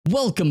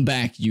Welcome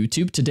back,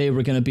 YouTube. Today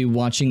we're going to be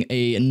watching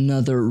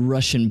another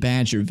Russian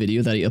Badger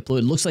video that he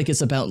uploaded. Looks like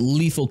it's about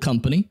Lethal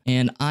Company,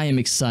 and I am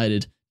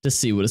excited to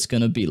see what it's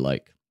going to be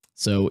like.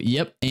 So,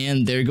 yep,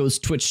 and there goes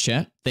Twitch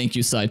chat. Thank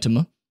you,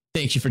 Saitama.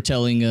 Thank you for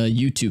telling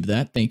YouTube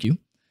that. Thank you.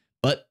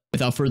 But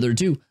without further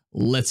ado,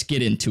 let's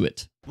get into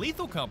it.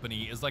 Lethal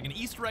Company is like an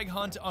Easter egg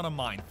hunt on a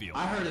minefield.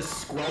 I heard a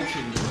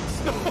squelching.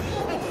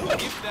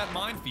 If that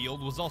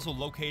minefield was also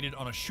located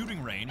on a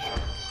shooting range.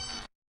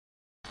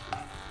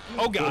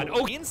 Oh god,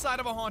 oh,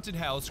 inside of a haunted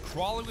house,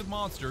 crawling with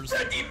monsters.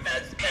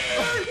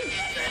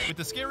 With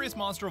the scariest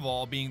monster of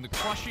all being the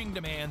crushing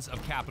demands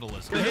of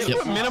capitalism. Is this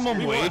what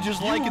minimum wage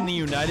is like in the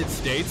United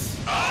States?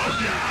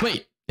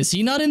 Wait, is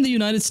he not in the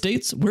United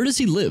States? Where does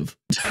he live?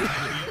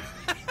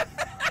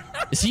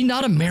 Is he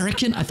not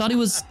American? I thought he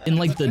was in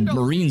like the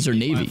Marines or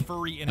Navy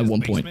at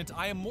one point.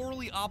 I am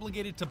morally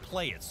obligated to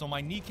play it, so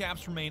my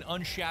kneecaps remain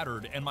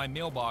unshattered and my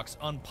mailbox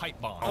unpipe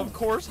bombed. Of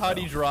course,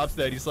 Hadi drops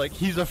that. He's like,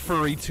 he's a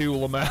furry too,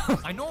 Lamau.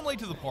 I know I'm late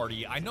to the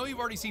party. I know you've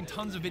already seen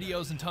tons of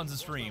videos and tons of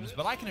streams,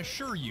 but I can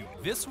assure you,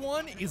 this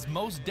one is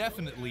most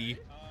definitely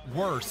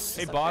worse.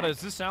 Hey, Bada, does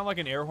this sound like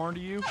an air horn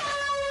to you?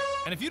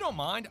 And if you don't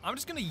mind, I'm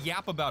just gonna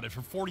yap about it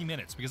for 40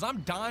 minutes because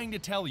I'm dying to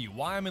tell you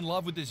why I'm in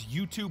love with this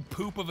YouTube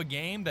poop of a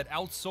game that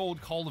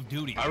outsold Call of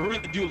Duty. I really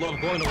do love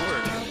going to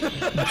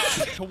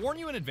work. To warn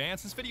you in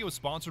advance, this video is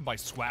sponsored by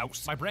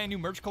Swouse, my brand new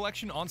merch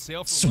collection on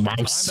sale for a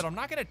limited time, but I'm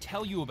not gonna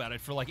tell you about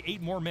it for like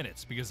 8 more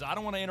minutes because I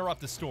don't want to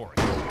interrupt the story.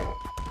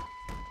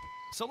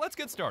 So let's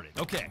get started.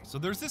 Okay, so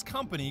there's this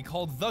company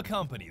called The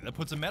Company that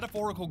puts a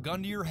metaphorical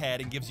gun to your head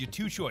and gives you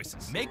 2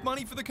 choices. Make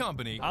money for the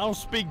company. I don't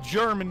speak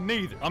German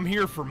neither. I'm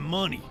here for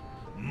money.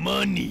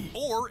 Money.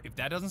 Or, if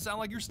that doesn't sound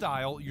like your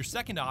style, your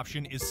second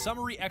option is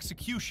summary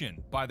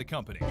execution by the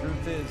company.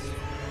 Truth is,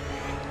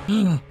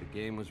 the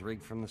game was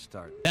rigged from the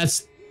start.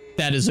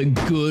 That is a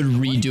good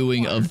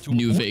redoing of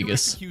New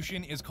Vegas.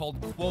 Execution is called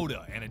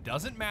QUOTA, and it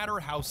doesn't matter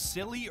how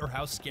silly or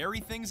how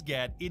scary things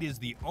get, it is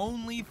the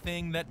only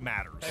thing that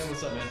matters. Hey,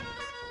 what's up, man?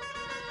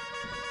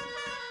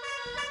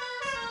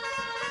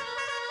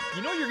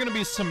 You know you're gonna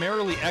be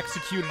summarily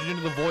executed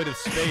into the void of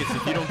space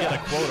if you don't get a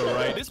quota,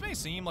 right? This may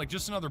seem like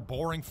just another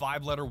boring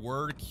 5-letter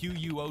word,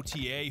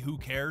 QUOTA, who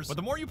cares? But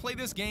the more you play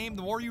this game,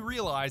 the more you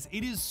realize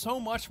it is so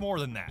much more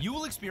than that. You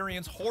will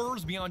experience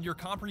horrors beyond your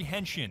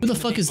comprehension. Who the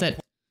fuck is that?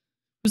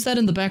 Who's that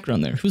in the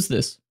background there? Who's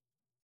this?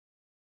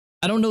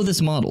 I don't know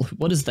this model.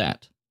 What is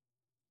that?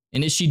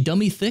 And is she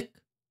dummy thick?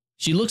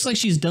 She looks like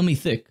she's dummy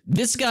thick.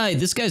 This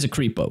guy's a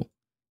creepo.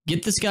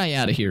 Get this guy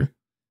out of here.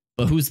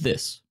 But who's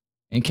this?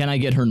 And can I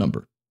get her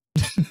number?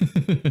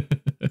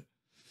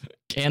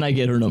 Can I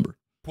get her number?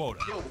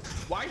 QUOTA. Yo,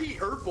 why he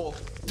Urkel?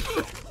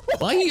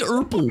 Why he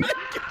Urkel?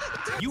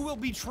 You will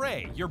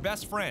betray your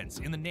best friends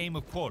in the name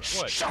of QUOTA.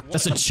 What?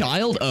 That's a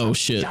child? Oh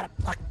shit.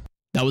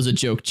 That was a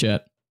joke,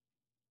 chat.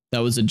 That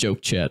was a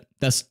joke, chat.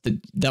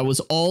 That was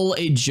all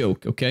a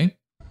joke, okay?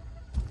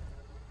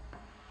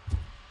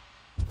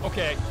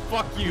 Okay,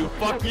 fuck you,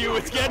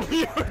 it's getting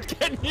you,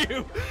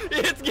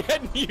 it's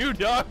getting you,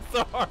 dog,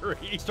 sorry.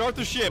 Start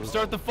the ship,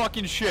 start the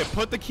fucking ship,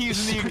 put the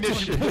keys in the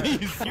ignition,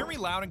 please. Hear me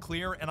loud and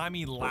clear, and I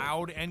mean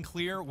loud and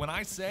clear, when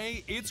I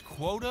say it's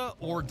QUOTA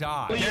or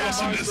die.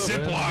 Yes, in the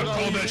Ziploc,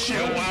 call that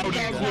shit loud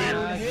and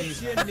clear.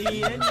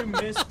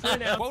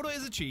 QUOTA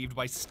is achieved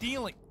by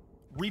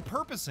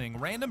repurposing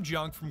random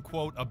junk from,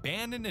 quote,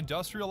 abandoned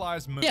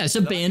industrialized moons. Yeah, it's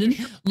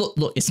abandoned.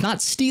 Look, it's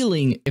not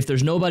stealing if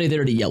there's nobody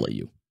there to yell at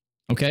you.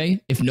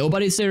 Okay? If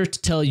nobody's there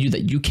to tell you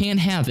that you can't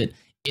have it,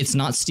 it's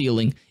not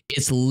stealing,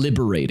 it's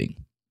liberating.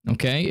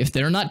 Okay? If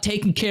they're not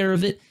taking care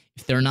of it,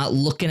 if they're not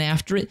looking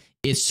after it,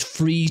 it's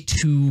free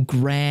to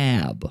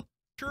grab.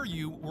 Sure,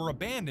 you were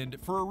abandoned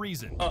for a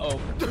reason. Uh-oh.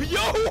 Yo!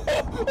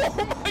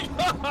 Oh my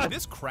god!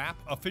 This crap,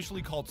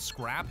 officially called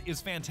scrap,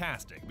 is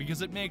fantastic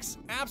because it makes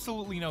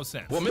absolutely no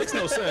sense. What makes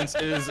no sense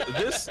is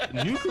this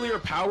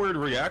nuclear-powered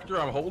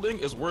reactor I'm holding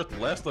is worth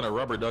less than a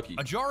rubber ducky.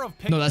 A jar of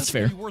pickles that's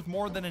fair. can be worth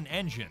more than an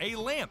engine. A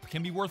lamp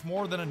can be worth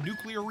more than a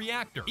nuclear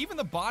reactor. Even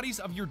the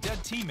bodies of your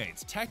dead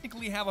teammates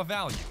technically have a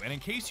value, and in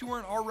case you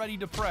weren't already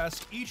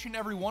depressed, each and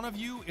every one of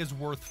you is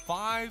worth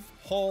 5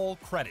 whole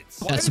credits.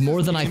 That's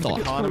more than I thought.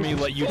 Economy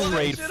let you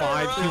trade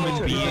 5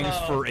 human beings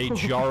for a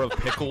jar of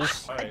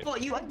pickles. Right. I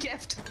bought you a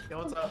gift. Yo,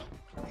 what's up?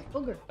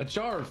 Booger. A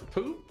jar of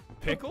poop?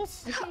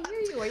 Pickles? I can't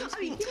hear you. Are you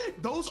speaking?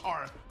 Those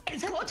are.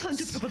 It's got time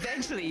to poop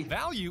eventually.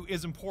 Value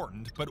is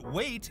important, but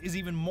weight is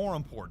even more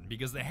important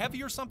because the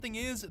heavier something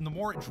is, and the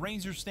more it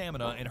drains your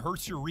stamina and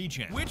hurts your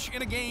regen. Which,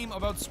 in a game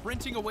about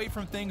sprinting away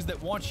from things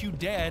that want you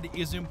dead,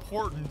 is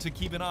important to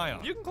keep an eye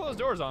on. You can close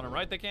doors on them,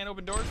 right? They can't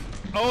open doors?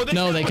 Oh,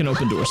 No, they can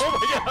open doors. Oh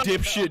my god.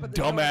 Dipshit,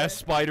 dumbass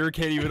spider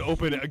can't even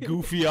open a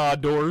goofy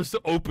doors,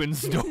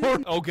 opens door.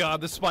 Oh god,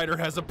 the spider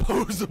has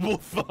opposable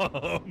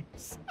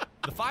thumbs.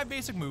 The 5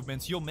 basic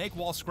movements you'll make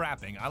while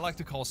scrapping I like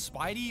to call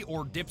Spidey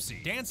or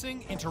Dipsy.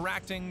 Dancing,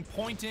 interacting,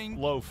 pointing.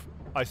 Loaf,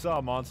 I saw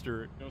a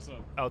monster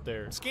out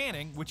there.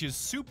 Scanning, which is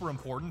super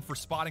important for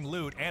spotting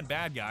loot and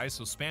bad guys,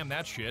 so spam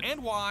that shit.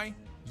 And Y,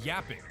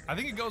 Yapping. I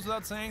think it goes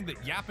without saying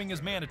that yapping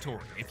is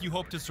mandatory if you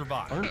hope to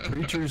survive. Aren't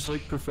preachers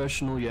like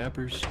professional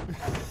yappers?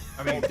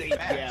 I mean, Please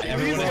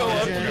go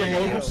up to your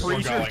local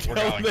preacher,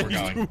 tell them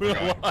he's doing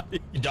a lie.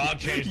 Dog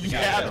changed the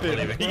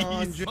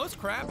Yapping. Most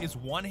crap is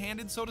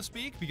one-handed, so to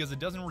speak, because it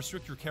doesn't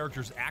restrict your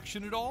character's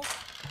action at all.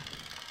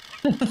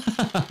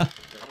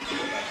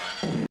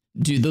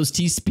 Dude, those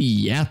teeth be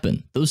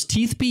yapping. Those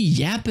teeth be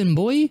yapping,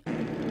 boy.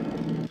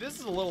 This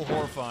is a little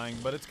horrifying,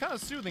 but it's kind of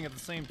soothing at the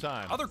same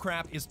time. Other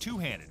crap is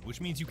two-handed, which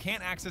means you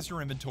can't access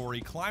your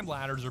inventory, climb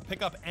ladders, or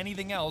pick up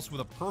anything else,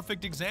 with a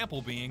perfect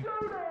example being...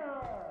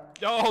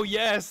 Oh,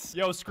 yes!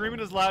 Yo, scream it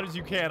as loud as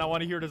you can. I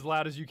want to hear it as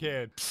loud as you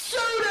can.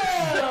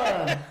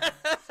 Soda!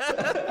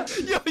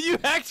 Yo, you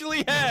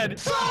actually had...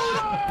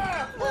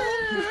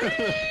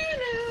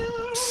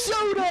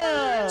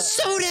 Soda!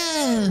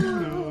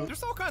 Soda!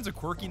 There's all kinds of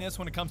quirkiness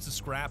when it comes to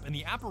scrap, and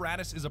the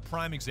apparatus is a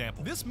prime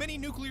example. This mini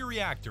nuclear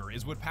reactor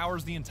is what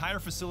powers the entire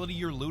facility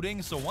you're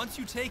looting, so once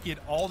you take it,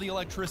 all the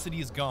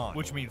electricity is gone,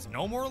 which means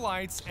no more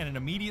lights and an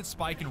immediate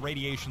spike in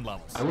radiation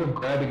levels. I love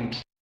grabbing.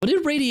 What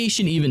did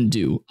radiation even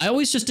do? I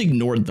always just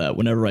ignored that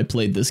whenever I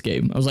played this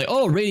game. I was like,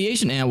 oh,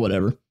 radiation,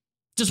 whatever.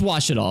 Just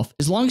wash it off.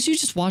 As long as you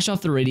just wash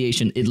off the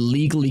radiation, it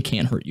legally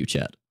can't hurt you,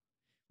 chat.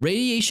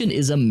 Radiation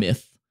is a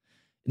myth.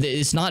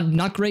 It's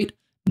not great,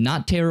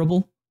 not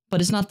terrible,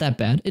 but it's not that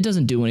bad. It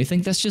doesn't do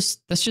anything. That's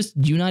just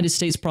United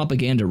States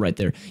propaganda right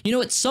there. You know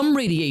what? Some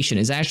radiation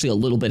is actually a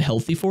little bit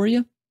healthy for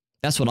you.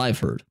 That's what I've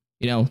heard.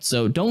 You know,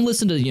 so don't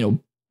listen to, you know,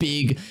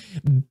 big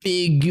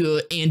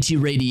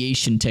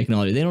anti-radiation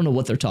technology. They don't know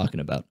what they're talking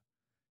about.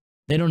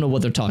 They don't know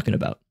what they're talking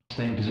about.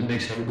 Because it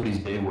makes everybody's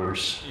day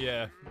worse.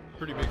 Yeah,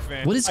 pretty big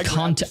fan. What is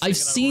content? I've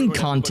seen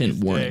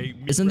content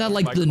warning. Isn't that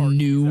like the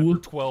new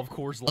 12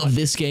 course of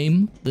this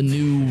game? The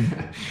new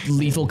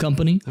Lethal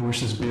Company? I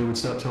wish this beer would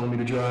stop telling me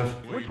to drive.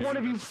 Which one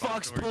of you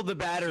fucks pulled the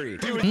battery?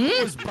 Dude,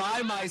 I was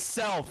by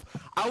myself.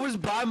 I was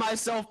by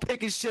myself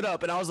picking shit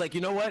up, and I was like,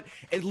 you know what?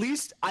 At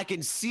least I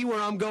can see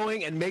where I'm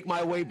going and make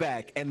my way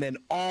back. And then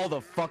all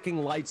the fucking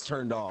lights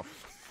turned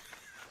off.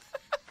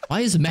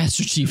 Why is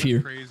Master Chief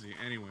here? Crazy,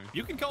 anyway.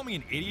 You can call me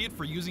an idiot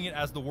for using it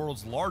as the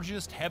world's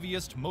largest,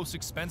 heaviest, most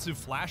expensive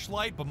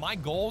flashlight, but my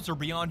goals are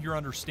beyond your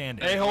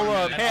understanding. Hey, hold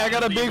up. Hey, I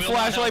got a big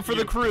flashlight for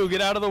the crew.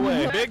 Get out of the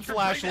way. Big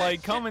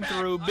flashlight coming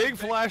through. Big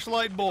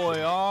flashlight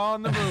boy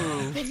on the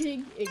move.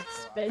 Big,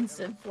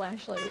 expensive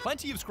flashlight.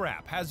 Plenty of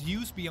scrap has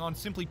use beyond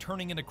simply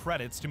turning into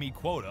credits to meet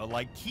quota,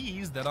 like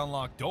keys that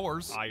unlock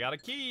doors. I got a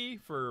key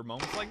for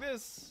moments like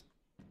this.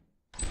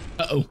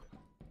 Uh-oh.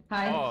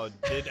 Hi. Oh,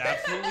 did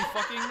absolutely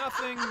fucking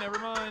nothing. Never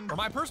mind. Or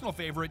my personal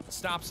favorite,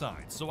 stop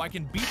signs, so I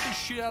can beat the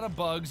shit out of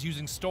bugs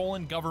using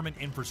stolen government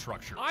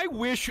infrastructure. I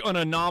wish an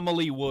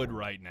anomaly would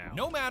right now.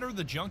 No matter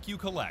the junk you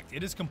collect,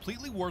 it is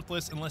completely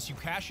worthless unless you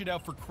cash it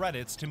out for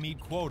credits to meet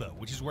quota,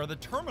 which is where the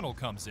terminal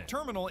comes in.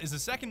 Terminal is the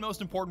second most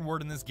important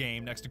word in this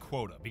game next to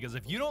quota, because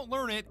if you don't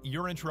learn it,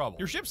 you're in trouble.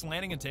 Your ship's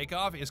landing and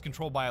takeoff is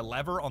controlled by a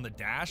lever on the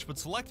dash, but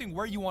selecting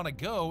where you want to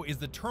go is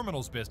the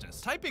terminal's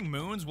business. Typing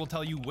moons will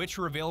tell you which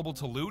are available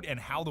to loot and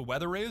how the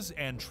weather is,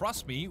 and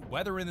trust me,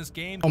 weather in this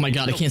game... Oh my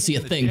god, I can't see a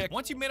thing.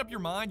 Once you've made up your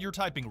mind, you're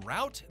typing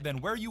route, then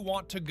where you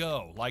want to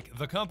go, like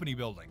the company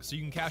building, so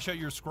you can cash out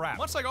your scrap.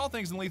 Much like all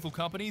things in Lethal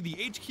Company, the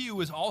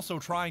HQ is also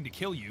trying to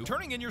kill you.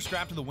 Turning in your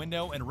scrap to the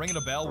window and ringing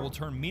a bell will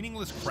turn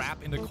meaningless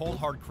crap into cold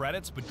hard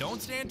credits, but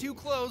don't stand too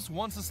close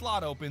once the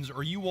slot opens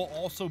or you will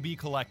also be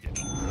collected.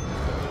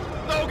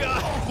 Oh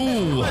god!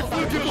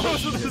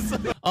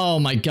 Ooh. Oh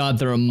my god,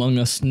 they're among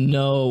us.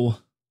 No.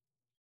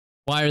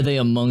 Why are they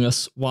among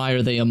us? Why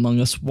are they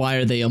among us? Why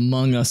are they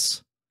among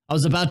us? I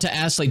was about to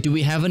ask, like, do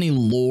we have any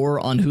lore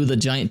on who the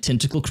giant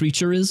tentacle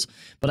creature is?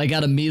 But I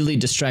got immediately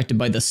distracted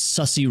by the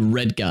sussy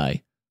red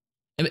guy.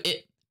 Am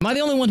I the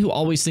only one who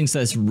always thinks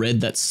that it's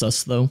red that's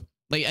sus, though?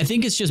 Like, I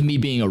think it's just me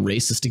being a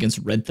racist against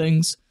red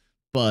things.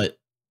 But,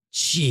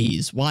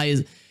 jeez, why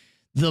is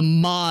the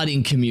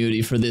modding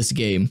community for this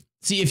game?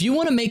 See, if you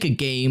want to make a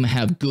game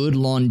have good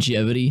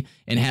longevity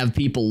and have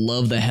people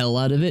love the hell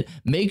out of it,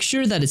 make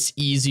sure that it's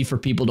easy for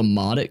people to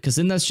mod it, because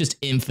then that's just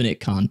infinite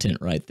content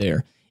right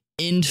there.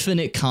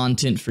 Infinite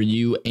content for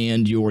you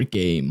and your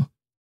game.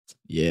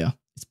 Yeah,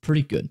 it's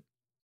pretty good.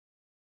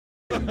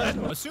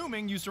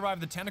 Assuming you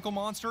survive the tentacle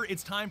monster,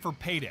 it's time for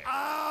payday.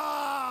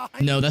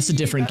 No, that's a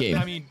different game.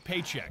 I mean,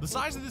 paycheck. The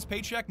size of this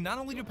paycheck not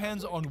only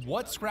depends on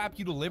what scrap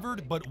you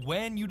delivered, but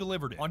when you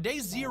delivered it. On day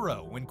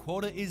 0, when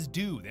quota is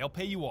due, they'll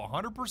pay you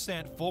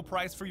 100% full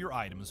price for your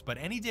items, but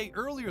any day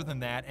earlier than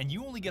that, and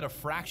you only get a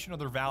fraction of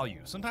their value,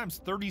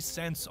 sometimes 30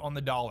 cents on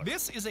the dollar.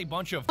 This is a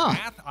bunch of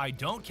math I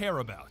don't care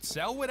about.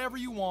 Sell whatever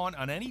you want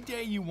on any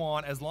day you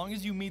want, as long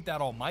as you meet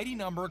that almighty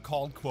number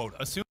called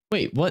quota.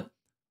 Wait, what?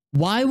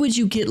 Why would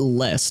you get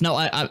less? Now,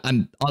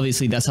 I'm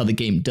obviously that's how the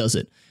game does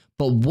it.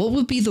 But what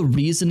would be the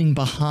reasoning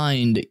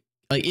behind,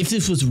 like, if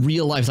this was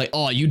real life, like,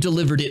 oh, you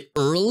delivered it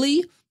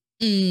early?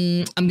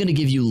 I'm gonna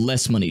give you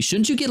less money.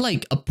 Shouldn't you get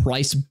like a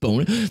price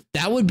bonus?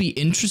 That would be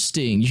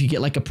interesting. You could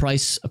get like a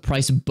price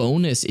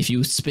bonus if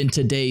you spent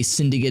a day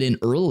sending it in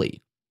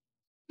early.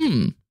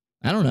 I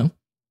don't know.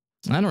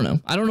 I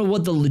don't know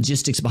what the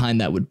logistics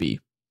behind that would be.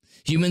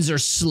 Humans are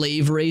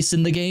slave race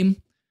in the game?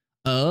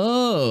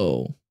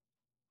 Oh.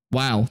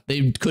 Wow,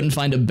 they couldn't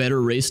find a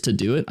better race to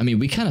do it? I mean,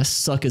 we kind of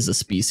suck as a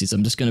species,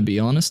 I'm just going to be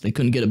honest. They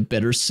couldn't get a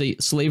better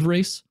slave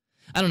race?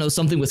 I don't know,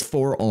 something with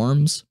 4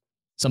 arms?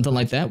 Something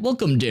like that?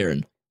 Welcome,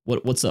 Darren.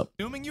 What's up?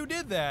 Assuming you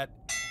did that,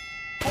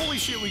 holy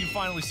shit, we can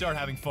finally start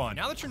having fun.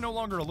 Now that you're no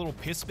longer a little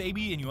piss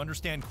baby and you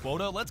understand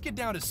quota, let's get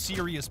down to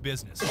serious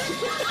business.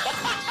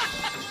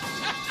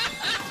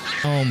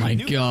 Oh my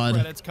New god.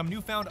 credits come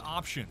newfound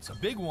options, a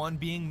big one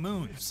being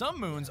moons. Some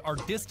moons are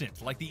distant,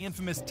 like the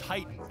infamous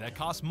Titan, that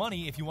cost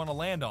money if you want to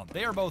land on them.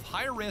 They are both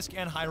higher risk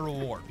and high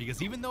reward,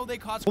 because even though they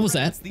cost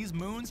credits, these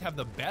moons have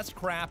the best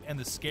crap and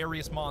the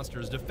scariest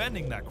monsters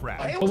defending that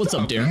crap. Hey, what's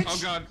up, Darren? Oh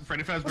god,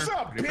 Freddy Fazbear. What's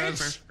up, Freddy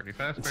Fazbear. Freddy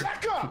Fazbear.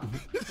 Back up!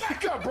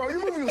 Back up, bro! You're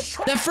moving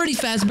the That Freddy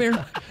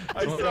Fazbear.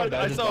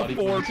 I saw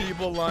 4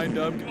 people lined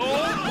up.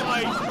 Oh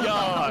my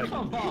god!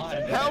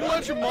 How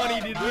much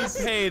money did we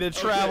pay to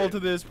travel to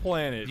this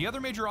planet? The other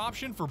major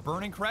option for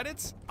burning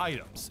credits?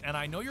 Items. And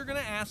I know you're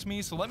gonna ask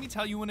me, so let me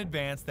tell you in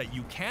advance that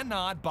you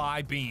cannot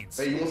buy beans.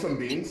 Hey, you want some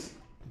beans?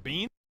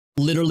 Beans?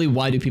 Literally,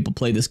 why do people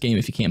play this game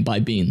if you can't buy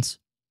beans?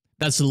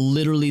 That's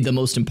literally the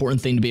most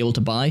important thing to be able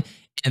to buy,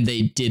 and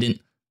they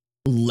didn't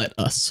let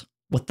us.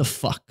 What the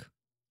fuck?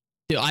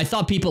 Dude, I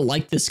thought people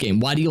liked this game.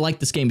 Why do you like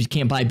this game if you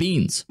can't buy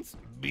beans?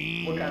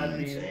 Beans. What kind of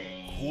beans?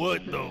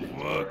 What the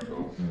fuck?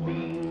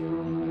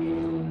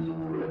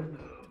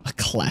 A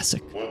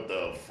classic. What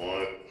the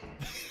fuck?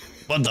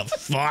 What the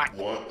fuck?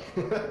 What?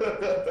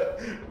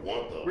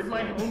 What the Where'd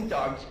my home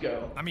dogs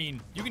go? I mean,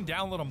 you can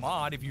download a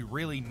mod if you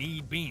really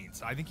need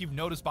beans. I think you've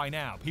noticed by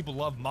now, people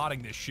love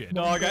modding this shit.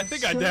 Dog, I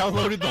think I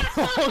downloaded the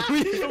wrong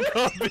video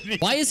company.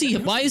 Why is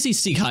he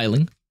seek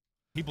heiling?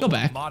 People Go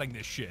back. love modding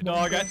this shit.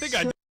 Dog, I think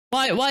I...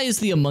 Why is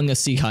the Among Us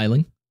seek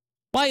heiling?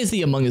 Why is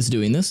the Among Us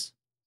doing this?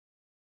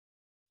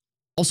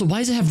 Also, why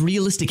does it have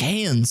realistic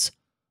hands?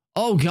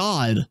 Oh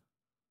god.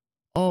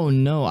 Oh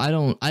no,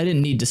 I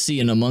didn't need to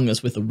see an Among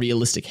Us with a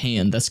realistic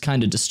hand. That's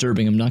kind of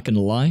disturbing, I'm not gonna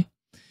lie.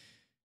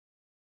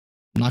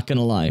 Not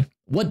gonna lie.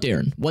 What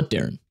Darren? What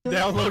Darren?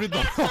 Downloaded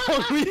the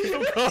wrong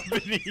video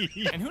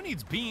company. And who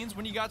needs beans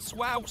when you got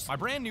Swouse? My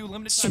brand new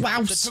limited time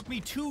Swouse. that took me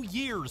 2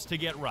 years to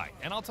get right.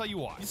 And I'll tell you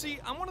why. You see,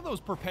 I'm one of those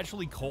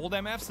perpetually cold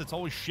MFs that's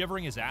always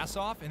shivering his ass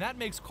off, and that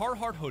makes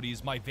Carhartt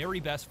hoodies my very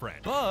best friend.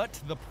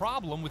 But the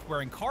problem with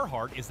wearing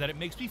Carhartt is that it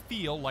makes me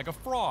feel like a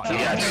fraud. You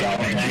got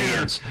soft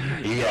hands.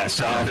 You got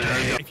soft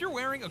hands. If you're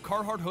wearing a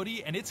Carhartt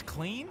hoodie and it's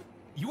clean,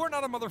 you are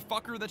not a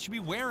motherfucker that should be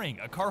wearing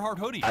a Carhartt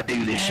hoodie. I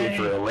do this shit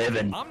for a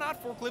living. I'm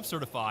not forklift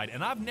certified,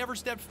 and I've never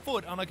stepped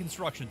foot on a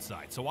construction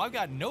site, so I've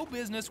got no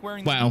business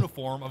wearing the Wow.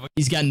 uniform of a...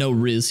 He's got no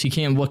riz. He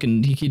can't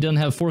fucking, he doesn't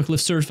have forklift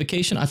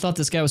certification. I thought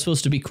this guy was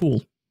supposed to be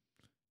cool.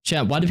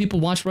 Chat, why do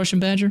people watch Russian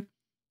Badger?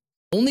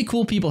 Only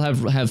cool people have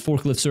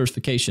forklift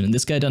certification, and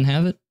this guy doesn't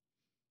have it?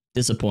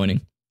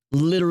 Disappointing.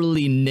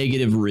 Literally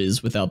negative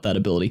riz without that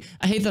ability.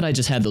 I hate that I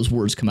just had those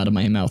words come out of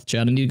my mouth,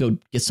 chat. I need to go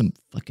get some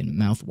fucking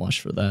mouthwash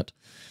for that.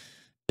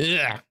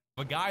 Ugh.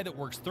 A guy that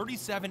works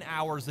 37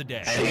 hours a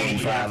day.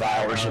 85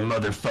 hours a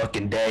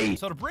motherfucking day.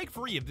 So to break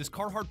free of this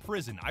Carhartt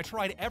prison, I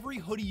tried every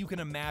hoodie you can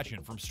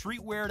imagine, from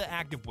streetwear to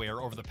activewear,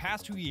 over the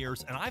past 2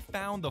 years, and I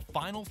found the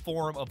final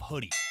form of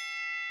hoodie.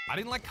 I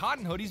didn't like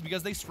cotton hoodies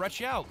because they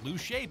stretch out, lose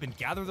shape, and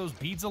gather those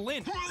beads of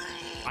lint.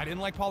 I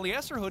didn't like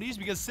polyester hoodies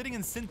because sitting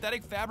in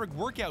synthetic fabric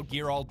workout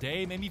gear all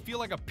day made me feel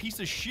like a piece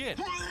of shit.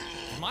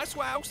 My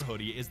Swouse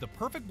hoodie is the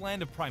perfect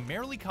blend of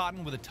primarily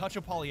cotton with a touch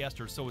of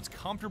polyester, so it's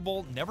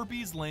comfortable, never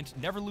beads lint,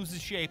 never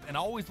loses shape, and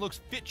always looks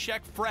fit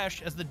check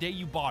fresh as the day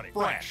you bought it.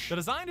 Fresh. The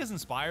design is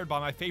inspired by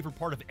my favorite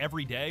part of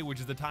every day,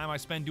 which is the time I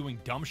spend doing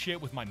dumb shit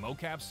with my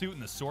mocap suit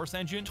and the Source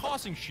engine,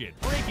 tossing shit,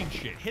 breaking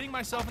shit, hitting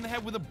myself in the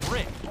head with a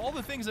brick, all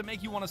the things that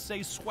make you want to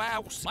say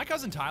Swouse. My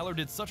cousin Tyler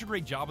did such a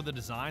great job with the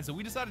designs that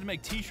we decided to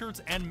make t-shirts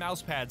and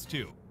mouse pads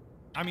too.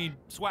 I mean,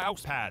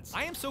 Swouse pads.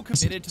 I am so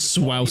committed to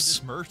the quality of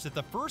this merch that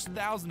the first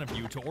 1,000 of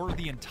you to order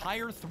the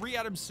entire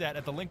 3-item set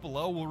at the link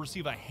below will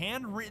receive a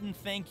handwritten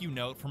thank you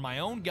note from my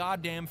own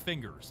goddamn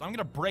fingers. I'm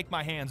gonna break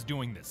my hands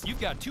doing this.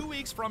 You've got 2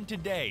 weeks from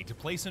today to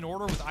place an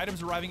order, with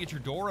items arriving at your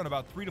door in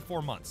about 3 to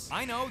 4 months.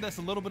 I know that's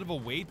a little bit of a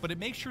wait, but it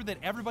makes sure that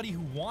everybody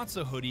who wants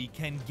a hoodie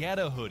can get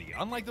a hoodie.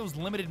 Unlike those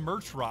limited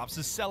merch drops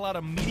that sell out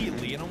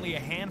immediately and only a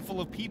handful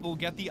of people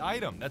get the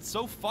item. That's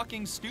so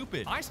fucking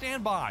stupid. I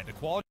stand by the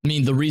quality. I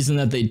mean, the reason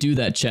that they do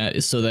that, chat,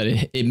 is so that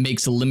it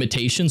makes a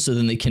limitation, so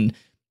then they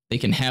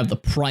can have the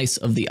price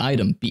of the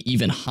item be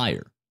even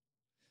higher.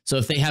 So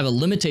if they have a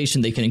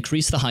limitation, they can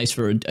increase the highs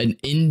for an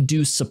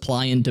induced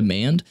supply and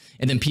demand,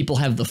 and then people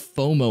have the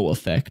FOMO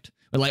effect.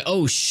 They're like,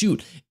 oh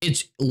shoot,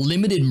 it's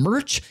limited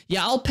merch?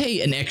 Yeah, I'll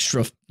pay an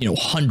extra,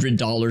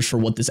 $100 for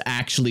what this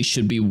actually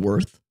should be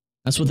worth.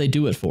 That's what they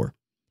do it for.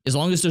 As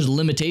long as there's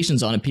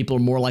limitations on it, people are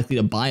more likely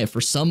to buy it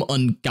for some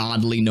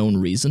ungodly known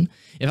reason.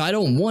 If I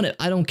don't want it,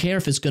 I don't care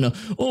if it's gonna,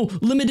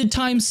 limited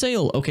time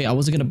sale. Okay, I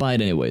wasn't gonna buy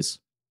it anyways.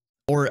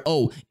 Or,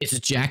 it's a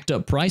jacked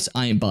up price,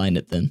 I ain't buying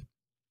it then.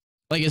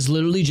 Like, it's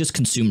literally just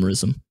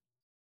consumerism.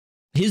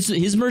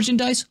 His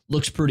merchandise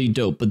looks pretty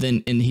dope, but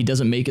then, and he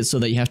doesn't make it so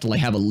that you have to,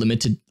 like, have a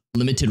limited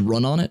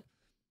run on it.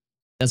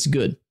 That's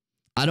good.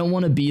 I don't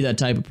want to be that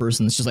type of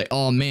person that's just like,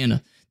 oh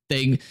man,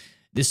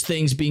 this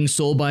thing's being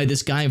sold by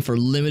this guy for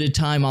limited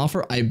time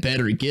offer. I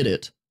better get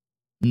it.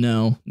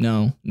 No.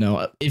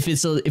 If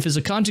it's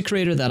a content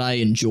creator that I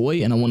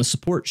enjoy and I want to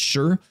support,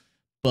 sure.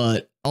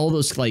 But all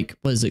those, like,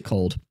 what is it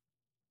called?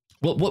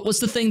 What's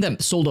the thing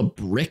that sold a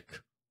brick?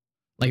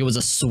 Like it was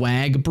a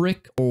swag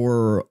brick,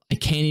 or I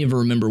can't even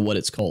remember what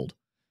it's called.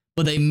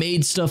 But they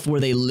made stuff where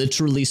they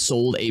literally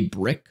sold a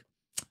brick.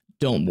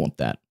 Don't want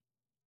that.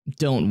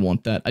 Don't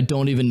want that. I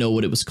don't even know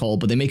what it was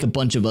called, but they make a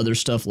bunch of other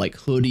stuff like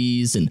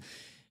hoodies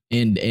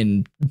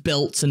and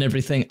belts and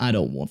everything. I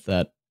don't want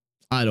that.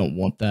 I don't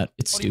want that.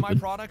 It's stupid. My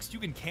products, you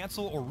can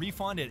cancel or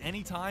refund at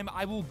any time.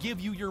 I will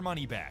give you your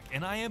money back.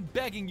 And I am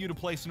begging you to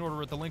place an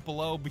order at the link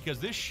below because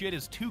this shit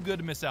is too good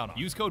to miss out on.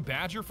 Use code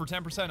BADGER for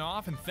 10%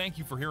 off, and thank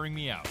you for hearing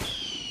me out.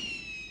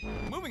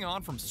 Moving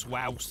on from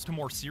swouse to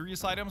more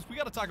serious items, we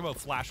gotta talk about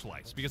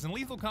flashlights, because in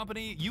Lethal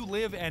Company, you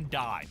live and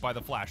die by the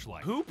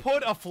flashlight. Who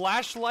put a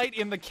flashlight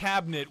in the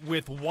cabinet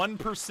with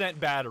 1%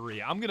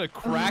 battery? I'm gonna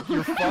crack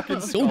your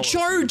fucking skull. Don't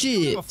charge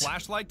it! A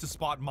flashlight to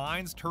spot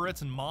mines,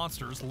 turrets, and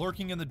monsters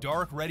lurking in the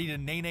dark, ready to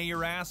nay-nay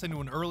your ass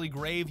into an early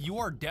grave. You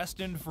are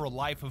destined for a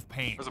life of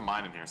pain. There's a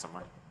mine in here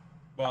somewhere.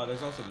 Wow,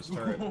 there's also this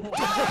turret.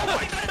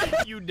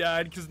 You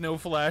died because no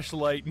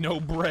flashlight,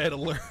 no bread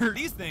alert.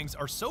 These things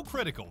are so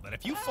critical that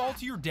if you fall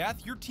to your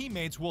death, your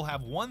teammates will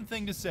have one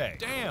thing to say.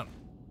 Damn,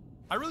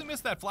 I really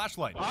missed that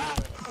flashlight.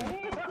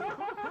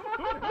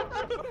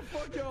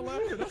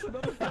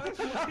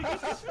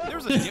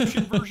 There's a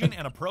dipshit version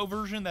and a pro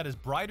version that is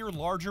brighter,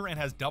 larger, and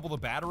has double the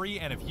battery,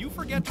 and if you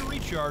forget to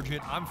recharge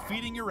it, I'm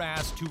feeding your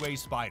ass to a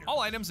spider. All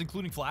items,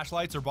 including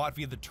flashlights, are bought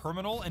via the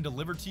terminal and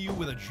delivered to you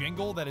with a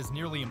jingle that is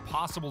nearly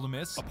impossible to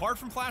miss. Apart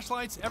from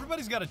flashlights,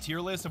 everybody's got a tier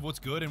list of what's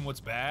good and what's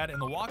bad,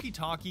 and the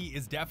walkie-talkie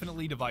is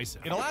definitely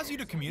divisive. It allows you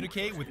to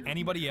communicate with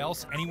anybody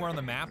else anywhere on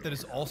the map that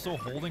is also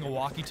holding a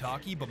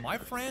walkie-talkie, but my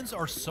friends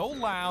are so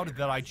loud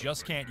that I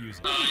just can't use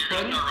it.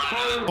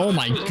 Oh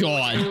my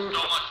god.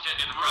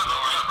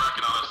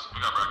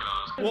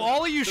 Will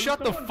all of you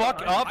shut the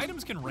fuck up?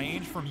 Items can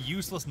range from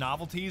useless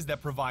novelties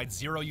that provide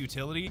zero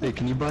utility. Hey,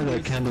 can you buy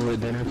that candle at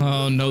dinner?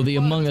 Oh no, the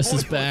Among Us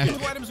is back.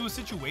 To items with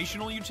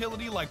situational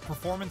utility like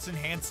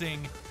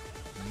performance-enhancing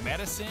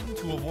medicine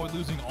to avoid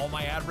losing all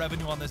my ad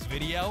revenue on this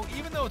video,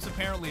 even though it's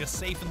apparently a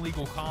safe and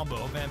legal combo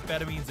of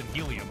amphetamines and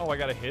helium. Oh, I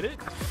gotta hit it?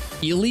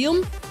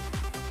 Helium?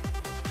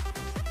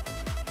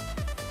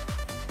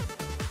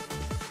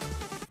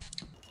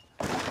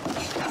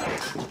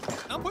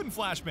 I'm putting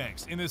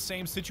flashbangs in this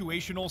same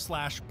situational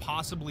 /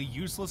 possibly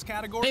useless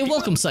category. Hey,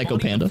 welcome, Psycho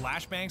Panda.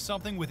 Flashbang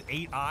something with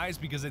 8 eyes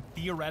because it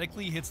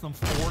theoretically hits them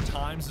 4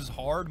 times as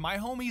hard. My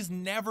homies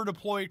never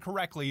deploy it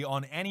correctly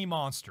on any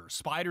monster,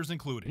 spiders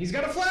included. He's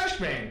got a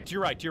flashbang. To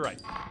your right, to your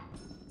right.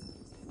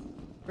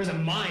 There's a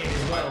mine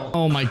as well.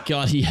 Oh my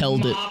god, he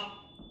held it.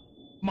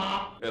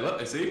 Mop. Hey,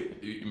 look, see?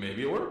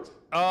 Maybe it worked.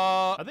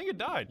 I think it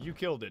died. You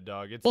killed it,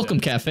 dog. It's Welcome,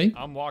 dead. Cafe.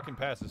 I'm walking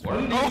past this. Oh,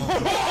 no,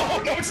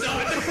 it's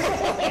not.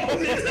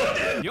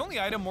 The only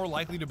item more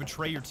likely to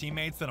betray your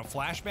teammates than a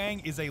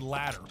flashbang is a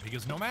ladder,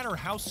 because no matter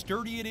how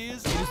sturdy it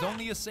is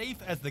only as safe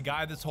as the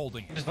guy that's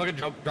holding it. Just fucking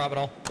drop it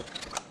all.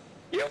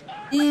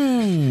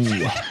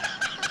 Ooh.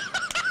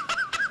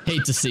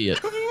 Hate to see it.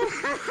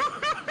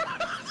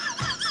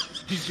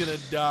 He's gonna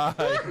die.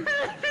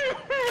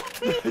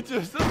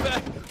 Just the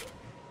fact.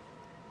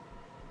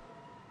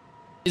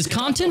 Is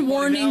content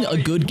warning a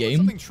good game?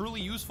 Something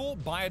truly useful,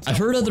 buy a I've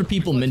heard other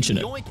people mention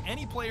it. Yoink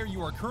any player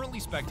you are currently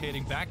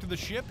spectating back to the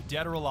ship,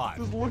 dead or alive.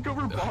 Just look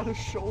over Bada's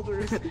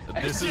shoulders.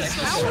 This is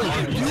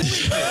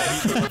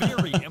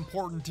very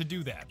important to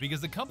do that, because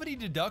the company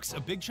deducts a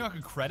big chunk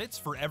of credits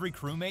for every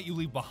crewmate you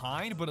leave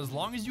behind, but as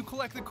long as you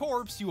collect the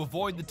corpse, you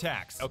avoid the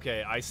tax.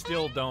 Okay, I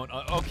still don't.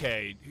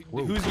 Okay,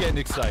 who's getting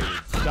excited?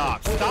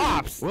 Stop!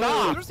 Stop!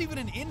 Stop! There's even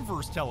an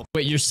inverse teleport.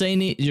 Wait, you're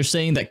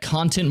saying that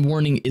content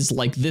warning is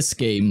like this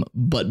game,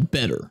 but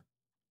better?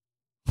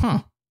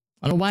 Huh.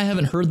 I don't know why I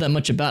haven't heard that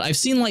much about it. I've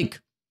seen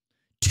like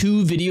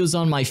 2 videos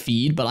on my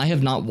feed, but I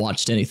have not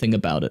watched anything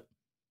about it.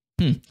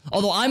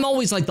 Although I'm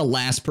always like the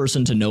last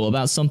person to know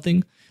about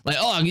something. Like,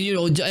 oh, you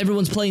know,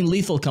 everyone's playing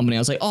Lethal Company. I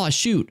was like, oh,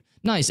 shoot,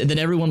 nice. And then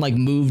everyone like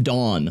moved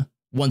on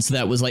once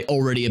that was like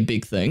already a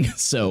big thing.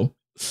 So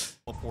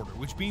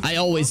which means I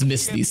always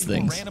miss these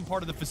things. A random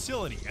part of the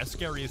facility, as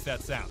scary as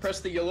that sounds. Press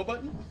the yellow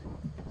button.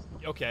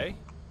 Okay.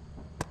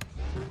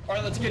 All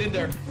right, let's get in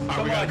there. We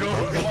gotta go.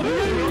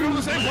 Go to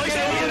the same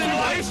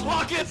place.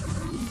 Lock it.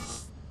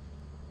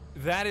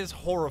 That is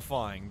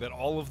horrifying that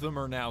all of them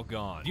are now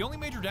gone. The only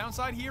major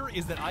downside here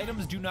is that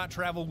items do not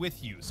travel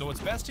with you, so it's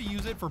best to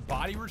use it for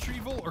body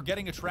retrieval or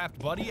getting a trapped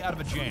buddy out of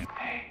a jam.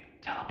 Hey,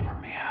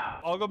 teleport me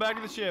out. I'll go back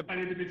to the ship. I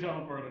need to be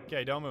teleported.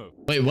 Okay, don't move.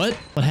 Wait, what?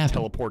 What happened?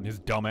 Teleporting his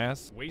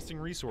dumbass. Wasting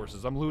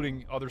resources. I'm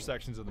looting other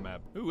sections of the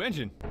map. Ooh,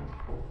 engine.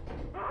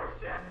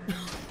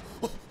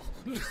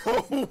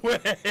 No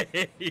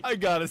way! I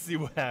gotta see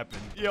what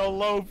happened. Yo,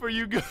 Loaf, are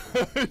you good?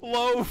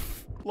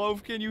 Loaf!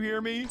 Loaf, can you hear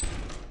me?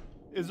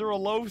 Is there a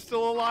Loaf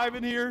still alive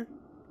in here?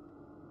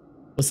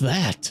 What's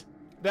that?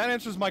 That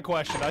answers my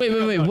question.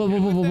 Wait,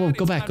 whoa,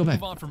 go back.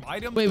 Wait.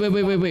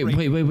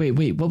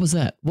 What was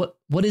that?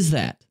 What is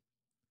that?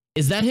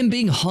 Is that him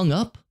being hung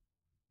up?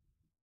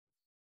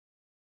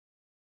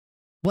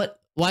 What?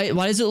 Why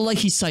does it look like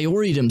he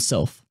Sayori'd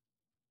himself?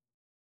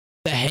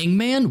 The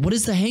hangman? What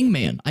is the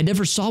hangman? I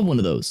never saw one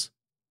of those.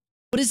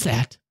 What is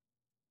that?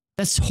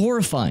 That's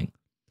horrifying.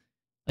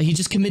 Like he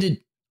just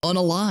committed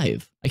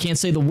unalive. I can't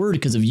say the word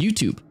because of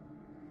YouTube.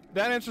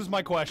 That answers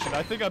my question.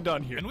 I think I'm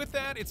done here. And with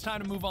that, it's time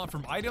to move on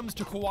from items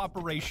to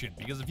cooperation,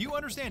 because if you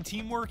understand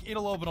teamwork,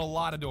 it'll open a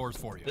lot of doors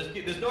for you.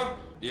 This door?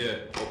 Yeah,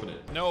 open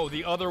it. No,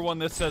 the other one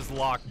that says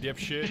lock,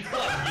 dipshit.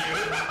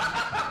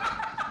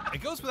 It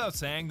goes without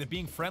saying that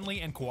being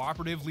friendly and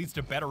cooperative leads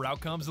to better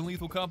outcomes in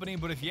Lethal Company,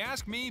 but if you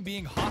ask me,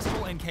 being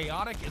hostile and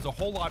chaotic is a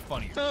whole lot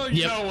funnier. Oh,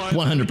 you know what?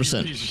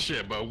 100%. Piece of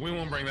shit, but we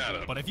won't bring that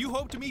up. But if you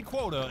hope to meet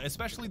quota,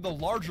 especially the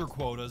larger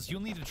quotas,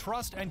 you'll need to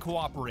trust and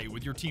cooperate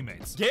with your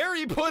teammates.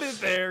 Gary put it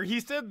there.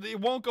 He said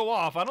it won't go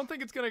off. I don't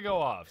think it's gonna go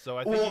off. So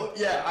I think. Well,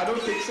 yeah, I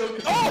don't think so.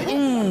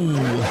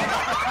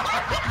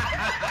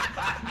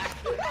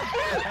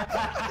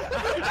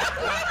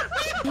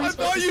 I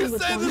thought you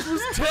said this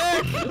was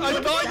tech.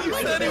 I thought you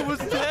said it was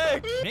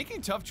tech.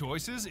 Making tough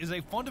choices is a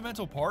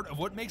fundamental part of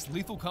what makes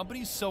Lethal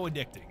Company so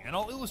addicting, and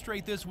I'll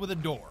illustrate this with a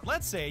door.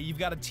 Let's say you've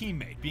got a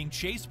teammate being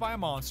chased by a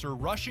monster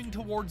rushing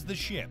towards the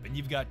ship, and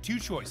you've got two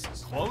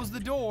choices. Close the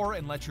door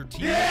and let your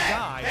teammate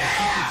die, or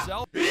keep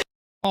yourself.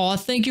 Aw,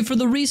 thank you for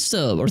the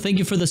resub, or thank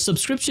you for the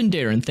subscription,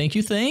 Darren. Thank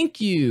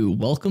you.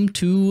 Welcome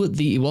to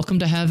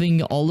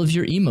having all of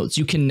your emotes.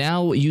 You can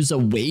now use a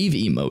wave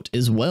emote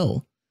as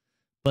well.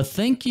 But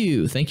thank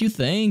you.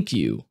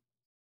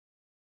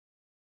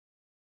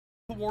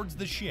 Towards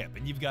the ship,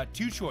 and you've got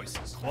two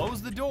choices.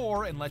 Close the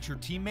door and let your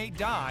teammate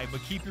die,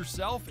 but keep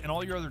yourself and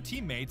all your other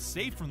teammates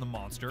safe from the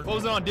monster.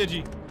 Close it on,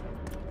 Digi.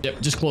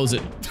 Yep, just close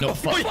it. No,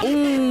 fuck.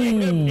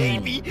 Ooh.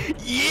 Baby.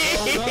 Yeah.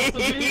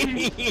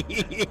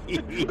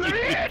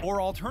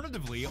 Or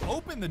alternatively,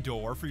 open the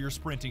door for your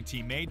sprinting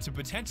teammate to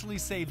potentially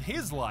save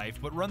his life,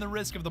 but run the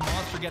risk of the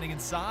monster getting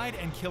inside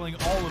and killing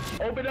all of you.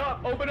 Open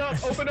up. I'm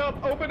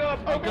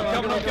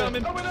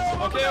coming.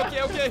 Okay.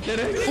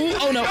 Ooh,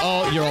 oh no,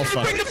 oh, you're all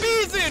fucked. Bring the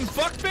bees in,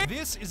 fuckface.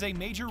 This is a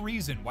major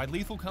reason why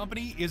Lethal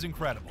Company is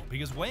incredible,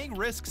 because weighing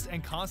risks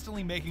and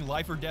constantly making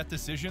life or death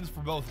decisions for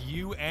both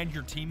you and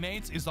your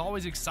teammates is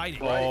always exciting.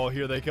 Oh,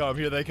 here they come.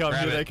 Here they come.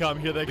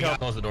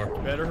 Close the door.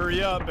 Better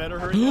hurry up.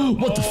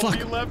 What the fuck?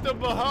 He left him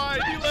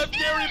behind. He left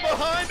Gary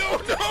behind. Oh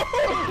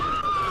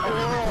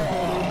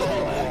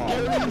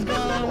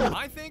no!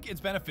 I think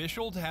it's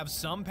beneficial to have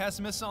some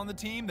pessimists on the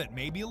team that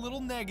may be a little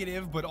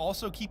negative, but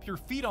also keep your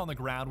feet on the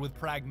ground with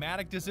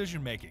pragmatic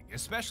decision making,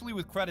 especially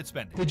with credit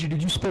spending.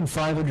 Did you spend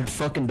 $500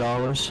 fucking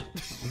dollars?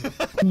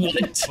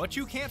 What? But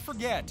you can't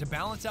forget to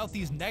balance out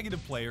these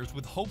negative players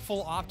with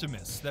hopeful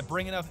optimists that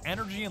bring enough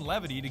energy and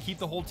levity to keep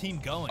the whole team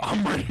going.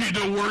 I'm ready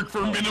to work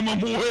for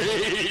minimum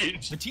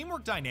wage. The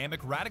teamwork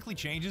dynamic radically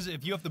changes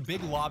if you have the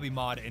big lobby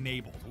mod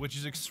enabled, which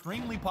is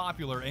extremely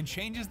popular and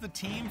changes the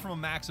team from a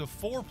max of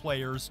 4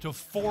 players to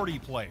 40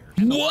 players.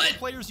 And the more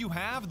players you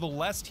have, the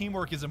less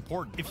teamwork is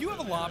important. If you have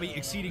a lobby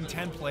exceeding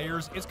 10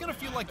 players, it's gonna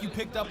feel like you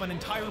picked up an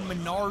entire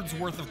Menards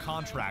worth of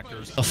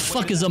contractors. The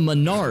fuck is a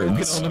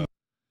Menards?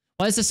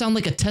 Why does it sound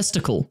like a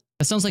testicle?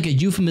 That sounds like a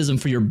euphemism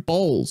for your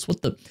balls.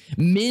 What the?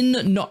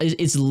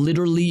 It's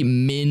literally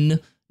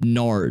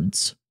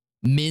Menards.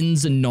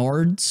 Min's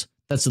Nards?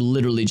 That's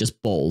literally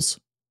just balls.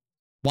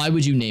 Why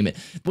would you name it?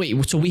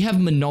 Wait, so we have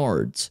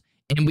Menards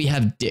and we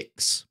have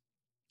Dicks.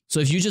 So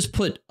if you just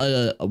put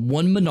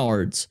one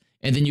Menards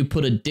and then you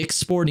put a Dick's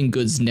Sporting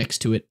Goods next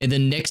to it, and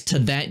then next to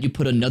that you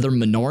put another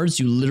Menards,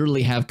 you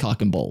literally have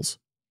cock and balls.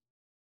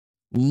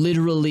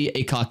 Literally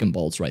a cock and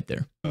balls right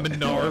there.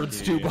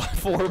 Menards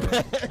 2x4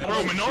 bag.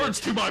 Bro, Menards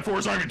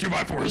 2x4s aren't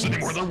 2x4s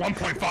anymore. They're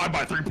 1.5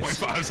 by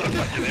 3.5s. I'm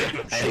fucking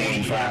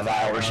 85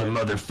 hours a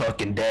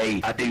motherfucking day.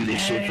 I do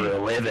this shit for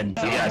a living. You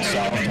got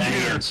soft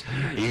hands.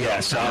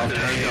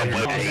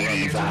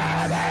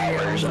 85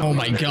 hours. Oh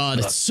my god,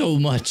 it's so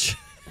much.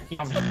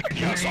 Brother, you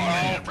got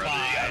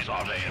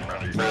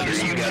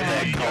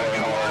that color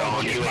hard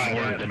on you.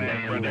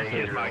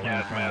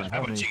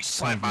 How about you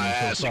slap my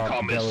ass and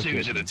call Miss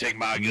Susan to take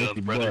my guns,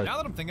 brother? Now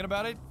that I'm thinking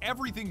about it,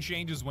 everything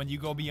changes when you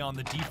go beyond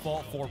the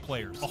default 4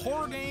 players. A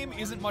horror game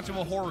isn't much of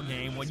a horror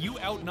game when you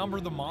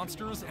outnumber the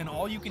monsters and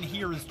all you can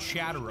hear is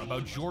chatter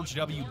about George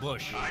W.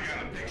 Bush. I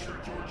got a picture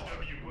of George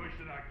W. Bush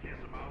that I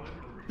kissed in my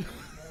living room.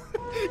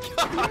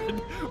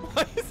 God,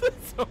 why is it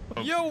so?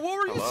 Yo,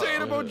 what were you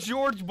saying about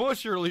George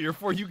Bush earlier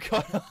before you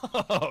cut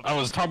off? I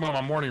was talking about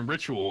my morning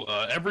ritual.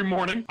 Every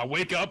morning, I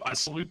wake up, I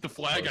salute the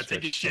flag, I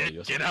take a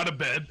shit, get out of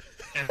bed,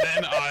 and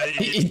then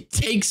It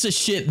takes a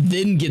shit,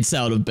 then gets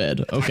out of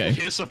bed. Okay. I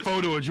kiss a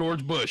photo of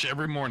George Bush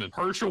every morning.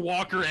 Herschel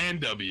Walker and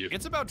W.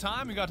 It's about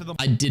time we got to the.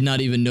 I did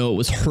not even know it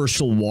was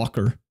Herschel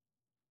Walker.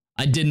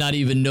 I did not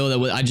even know that.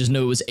 I just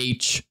know it was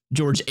H.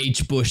 George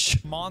H. Bush.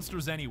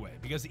 Monsters anyway,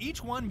 because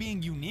each one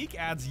being unique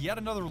adds yet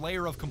another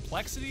layer of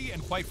complexity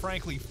and quite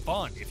frankly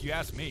fun, if you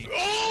ask me.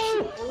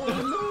 Wait,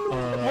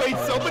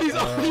 somebody's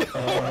on the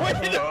wait a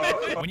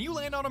minute. When you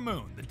land on a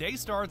moon, the day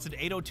starts at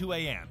 8:02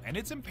 a.m. and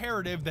it's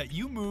imperative that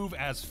you move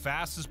as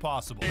fast as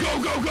possible.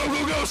 Go, go, go,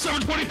 go, go!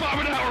 725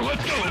 an hour,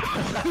 let's go!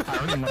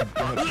 Let's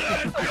go!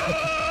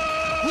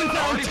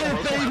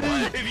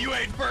 If you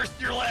ain't first,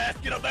 you're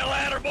last. Get up that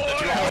ladder, boy!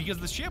 Because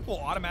the ship will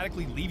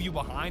automatically leave you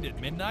behind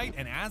at midnight,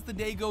 and as the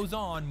day goes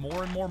on,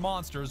 more and more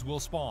monsters will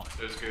spawn.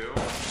 Let's go.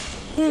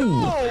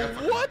 Oh,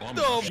 what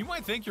the? You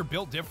might think you're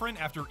built different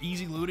after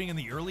easy looting in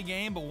the early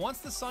game, but once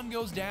the sun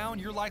goes down,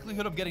 your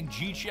likelihood of getting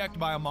G-checked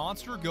by a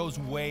monster goes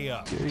way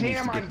up.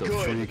 Damn, I'm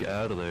good. Freak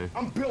out of there.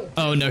 I'm built.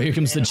 Oh no, here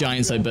comes the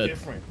giants, I bet.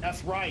 Different.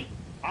 That's right.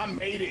 I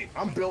made it.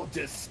 I'm built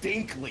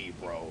distinctly,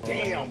 bro.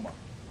 Damn.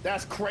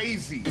 That's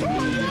crazy.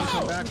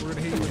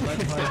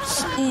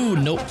 Ooh,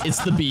 nope, it's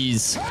the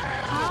bees.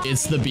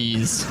 It's the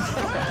bees.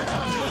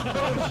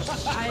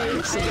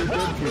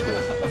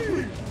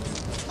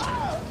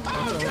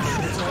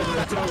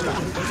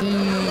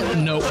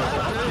 Nope.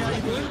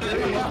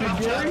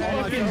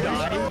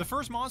 The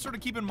first monster to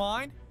keep in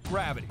mind,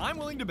 gravity. I'm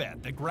willing to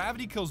bet that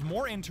gravity kills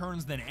more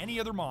interns than any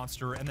other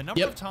monster, and the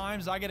number of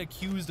times I get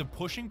accused of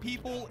pushing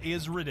people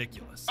is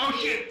ridiculous. Oh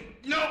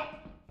shit! No!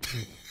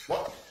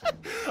 What?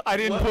 I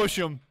didn't push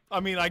him. I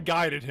mean, I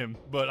guided him,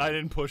 but I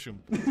didn't push him.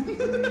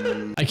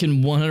 I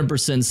can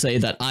 100% say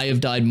that I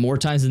have died more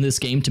times in this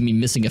game to me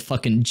missing a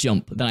fucking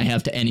jump than I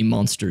have to any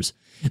monsters.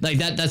 Like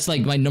that's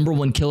like my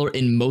 #1 killer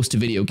in most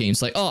video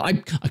games. Like, oh, I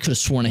could have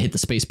sworn I hit the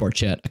spacebar,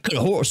 chat. I could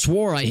have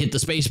swore I hit the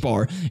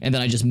spacebar, and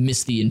then I just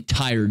missed the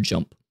entire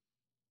jump.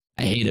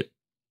 I hate it.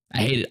 I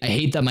hate it. I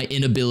hate that my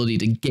inability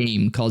to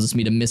game causes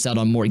me to miss out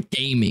on more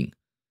gaming.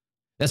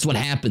 That's what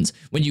happens.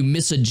 When you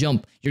miss a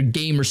jump, your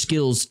gamer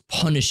skills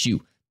punish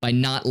you by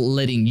not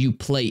letting you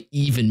play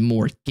even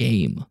more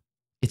game.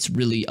 It's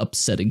really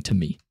upsetting to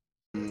me.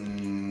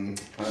 Kinda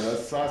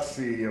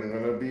sussy, I'm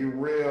gonna be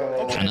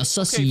real. Kinda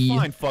sussy. Okay,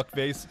 fine,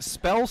 fuckface.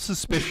 Spell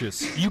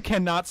suspicious. You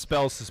cannot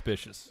spell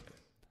suspicious.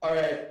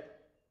 Alright.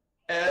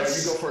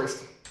 S. You go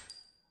first.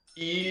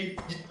 E.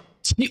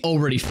 He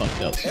already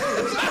fucked up.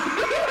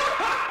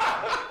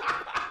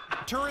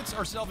 Turrets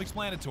are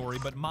self-explanatory,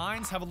 but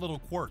mines have a little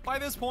quirk. By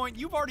this point,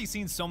 you've already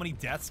seen so many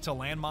deaths to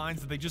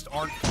landmines that they just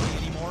aren't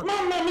funny anymore.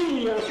 Mamma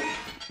mia!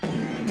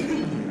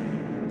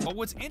 But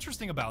what's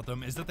interesting about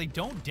them is that they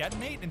don't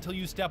detonate until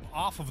you step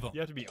off of them.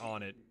 You have to be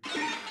on it.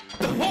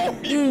 Oh,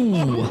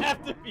 you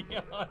have to be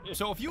on it.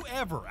 So if you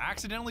ever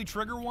accidentally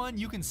trigger one,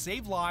 you can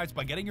save lives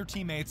by getting your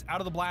teammates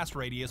out of the blast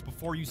radius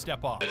before you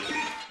step off.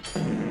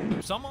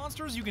 Some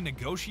monsters you can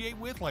negotiate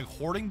with, like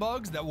hoarding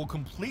bugs, that will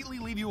completely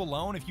leave you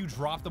alone if you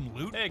drop them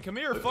loot. Hey, come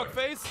here,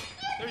 fuckface.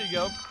 There you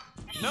go.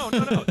 No,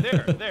 no, no.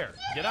 There.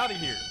 Get out of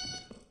here.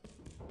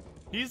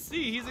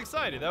 He's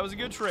excited. That was a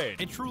good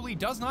trade. It truly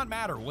does not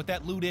matter what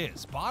that loot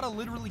is. Bada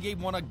literally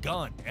gave one a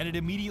gun, and it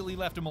immediately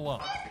left him alone.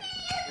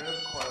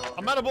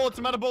 I'm out of bullets.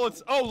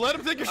 Oh, let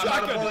him take your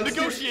shotgun.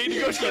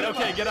 Negotiate.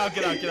 Okay, get out.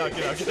 Get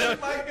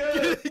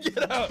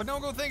out. But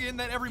don't go thinking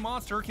that every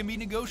monster can be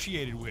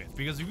negotiated with,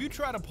 because if you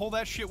try to pull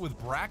that shit with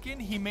Bracken,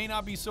 he may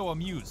not be so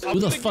amused. Who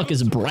the fuck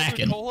is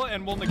Bracken?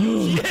 And we'll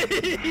negotiate.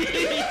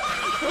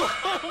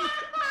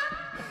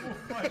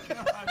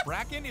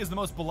 Bracken is the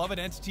most beloved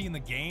entity in the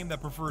game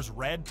that prefers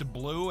red to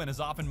blue and is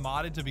often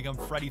modded to become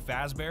Freddy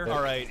Fazbear.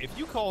 Alright, if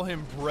you call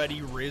him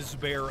Freddy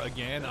Rizbear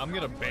again, I'm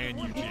gonna ban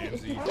you,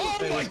 Jamesy. Oh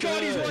my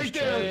god, he's right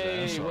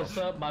there! Hey, what's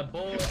up, my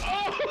boy?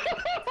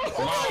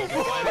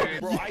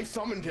 Bro, I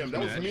summoned him.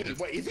 That was me.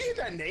 Wait, is he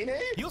that Nene?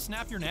 He'll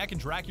snap your neck and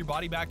drag your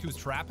body back to his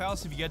trap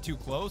house if you get too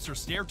close or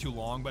stare too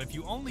long, but if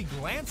you only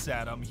glance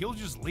at him, he'll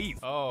just leave.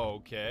 Oh,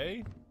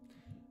 okay.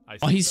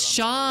 Oh, he's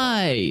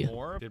shy.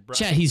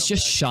 Chat, he's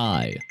just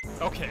shy.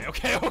 Okay,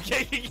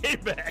 he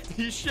came back.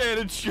 He's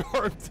Shannon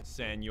Sharp.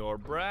 Senor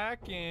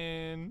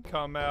Bracken,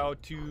 come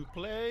out to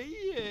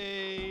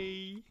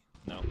play.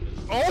 No.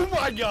 Oh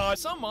my god!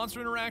 Some monster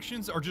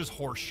interactions are just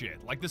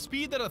horseshit. Like the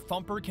speed that a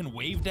thumper can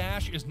wave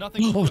dash is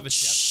nothing short of a death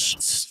sentence.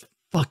 Jesus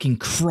fucking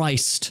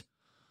Christ.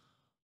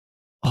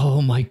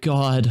 Oh my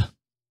god.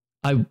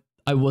 I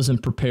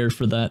wasn't prepared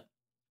for that.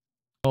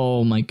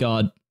 Oh my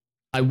god.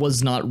 I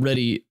was not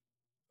ready.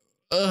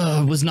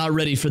 Was not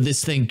ready for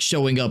this thing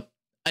showing up.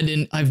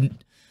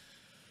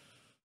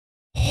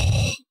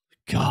 Oh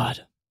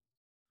god.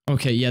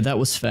 Okay, yeah, that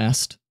was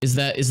fast. Is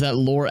that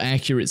lore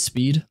accurate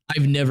speed? I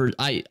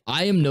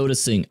am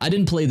noticing, I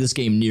didn't play this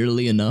game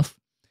nearly enough,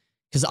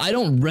 because I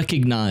don't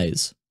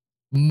recognize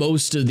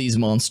most of these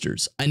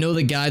monsters. I know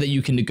the guy that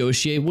you can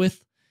negotiate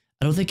with.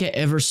 I don't think I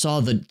ever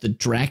saw the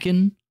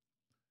Draken.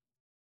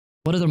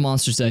 What other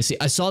monsters did I see?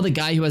 I saw the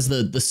guy who has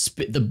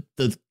the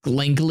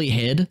glangly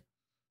head.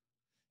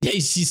 Yeah,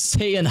 he's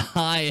saying,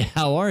 hi,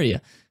 how are you?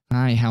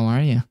 Hi, how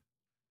are you?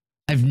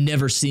 I've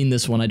never seen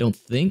this one, I don't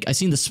think. I've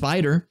seen the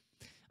spider.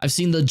 I've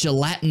seen the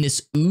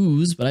gelatinous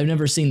ooze, but I've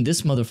never seen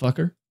this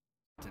motherfucker.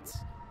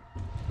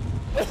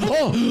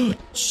 Oh,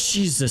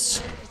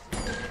 Jesus.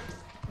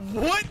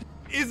 What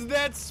is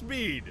that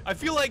speed? I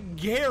feel like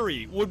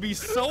Gary would be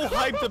so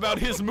hyped about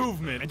his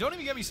movement. And don't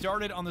even get me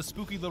started on the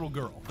spooky little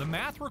girl. The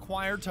math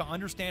required to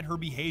understand her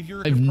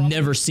behavior. I've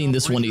never seen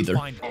this one either.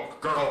 Oh,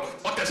 girl,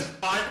 fuck this.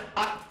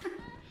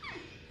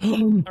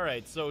 All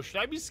right, so should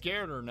I be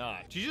scared or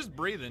not? She's just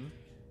breathing.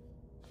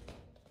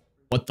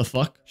 What the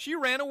fuck? She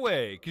ran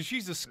away because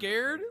she's a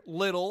scared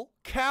little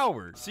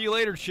coward. See you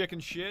later, chicken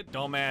shit,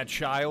 dumbass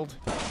child.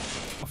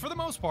 For the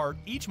most part,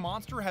 each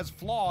monster has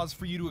flaws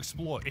for you to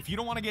exploit. If you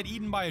don't want to get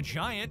eaten by a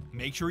giant,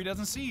 make sure he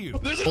doesn't see you.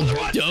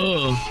 Oh,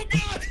 duh.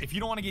 If you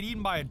don't want to get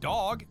eaten by a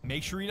dog,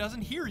 make sure he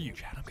doesn't hear you.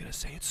 Chad, I'm gonna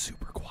say it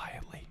super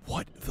quietly.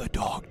 What the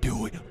dog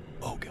doing?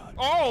 Oh god.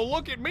 Oh,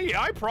 look at me,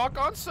 I proc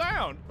on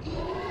sound.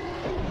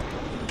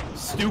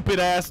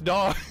 Stupid ass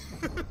dog.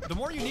 The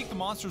more unique the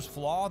monster's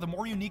flaw, the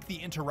more unique the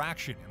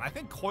interaction, and I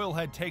think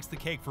Coilhead takes the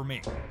cake for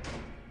me.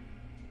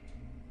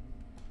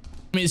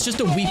 I mean, it's just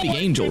a weeping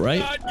angel,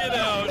 right? Get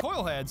out.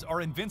 Coilheads are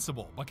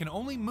invincible, but can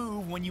only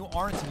move when you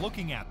aren't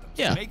looking at them.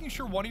 Yeah. So making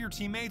sure one of your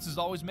teammates is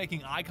always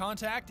making eye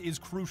contact is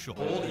crucial.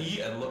 Hold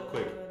E and look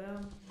quick.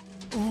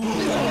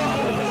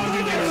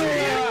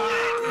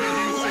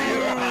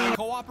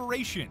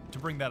 Cooperation, to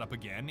bring that up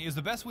again, is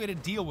the best way to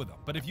deal with them.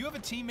 But if you have a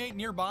teammate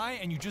nearby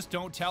and you just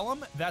don't tell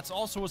them, that's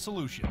also a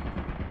solution.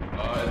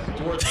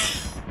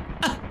 Doors.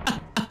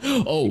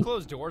 Oh.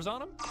 Close doors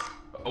on him?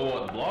 Oh,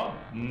 what, the block?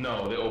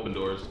 No, they open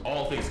doors.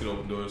 All things can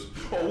open doors.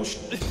 Oh,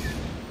 shit.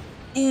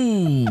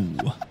 Ooh.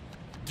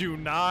 Do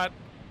not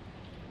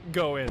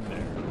go in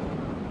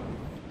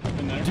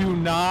there. Do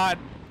not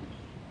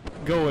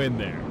go in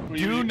there.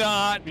 Do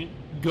not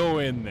go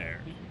in there.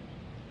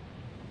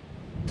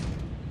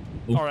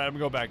 Ooh. All right, I'm gonna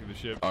go back to the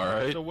ship. All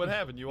right. So what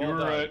happened? You all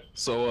died. Right.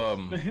 So,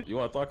 you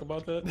want to talk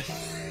about that?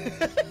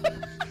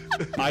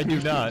 I do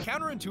not.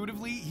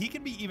 Counterintuitively, he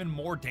can be even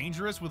more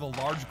dangerous with a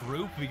large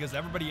group because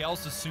everybody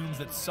else assumes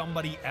that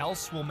somebody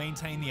else will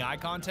maintain the eye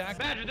contact.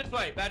 Badger this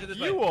way. Badger this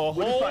way. You a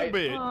What if whole I-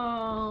 bitch.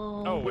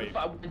 Oh. Oh What wait. if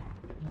I went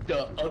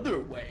the other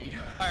way?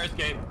 Fire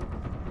escape.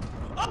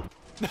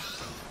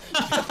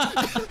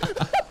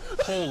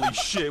 Holy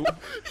shit.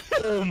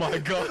 Oh my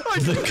god.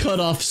 The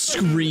cutoff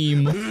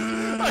scream.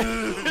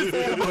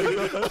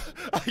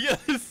 I get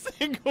a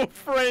single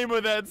frame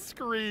of that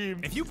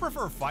scream. If you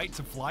prefer fight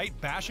to flight,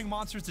 bashing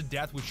monsters to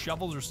death with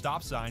shovels or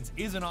stop signs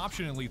is an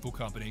option in Lethal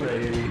Company.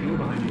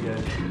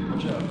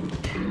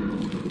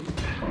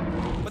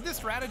 But this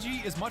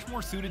strategy is much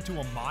more suited to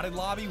a modded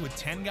lobby with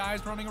 10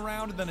 guys running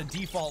around than a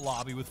default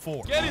lobby with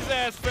 4. Get his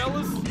ass,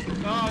 fellas.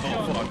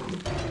 Oh, fuck.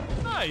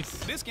 Nice.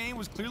 This game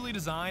was clearly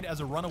designed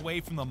as a run away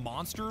from the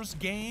monsters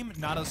game,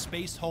 not a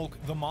Space Hulk,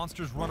 the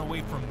monsters run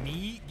away from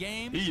me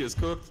game. He is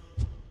cooked.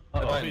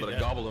 I'm gonna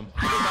gobble him.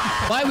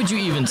 Why would you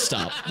even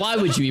stop? Why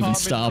would you even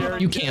stop?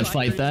 You can't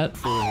fight that.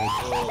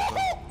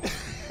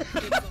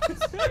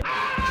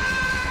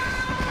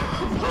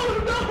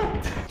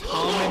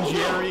 Tom and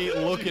Jerry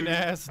looking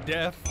ass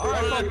death.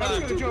 Alright, I'm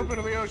just gonna jump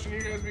into the ocean.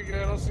 You guys be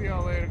good. I'll see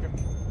y'all later.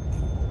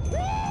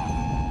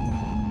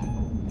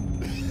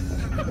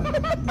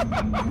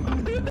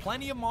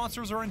 Plenty of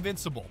monsters are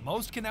invincible.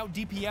 Most can out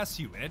DPS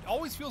you, and it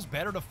always feels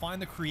better to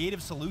find the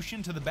creative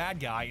solution to the bad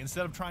guy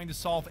instead of trying to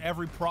solve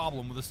every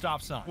problem with a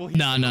stop sign.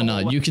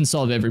 No. You can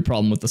solve every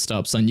problem with the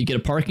stop sign. You get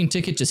a parking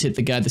ticket, just hit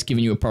the guy that's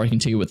giving you a parking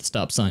ticket with the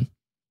stop sign.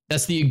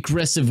 That's the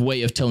aggressive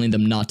way of telling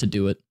them not to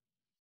do it.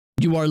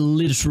 You are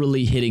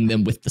literally hitting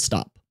them with the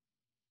stop.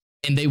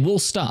 And they will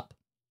stop.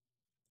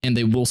 And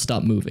they will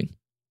stop moving.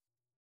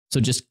 So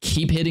just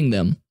keep hitting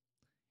them.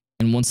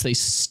 And once they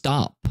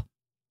stop,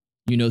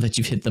 you know that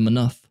you've hit them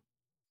enough.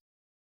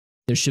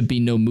 There should be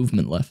no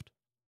movement left.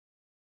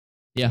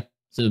 Yeah,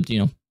 so, you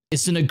know,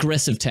 it's an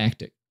aggressive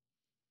tactic.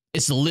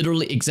 It's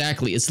literally,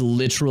 exactly, it's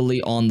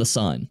literally on the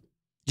sign.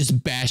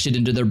 Just bash it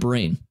into their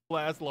brain.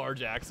 Last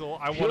large axle.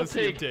 I want to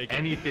see him take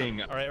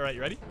anything. All right,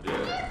 you ready?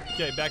 Yeah.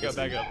 Okay, back up.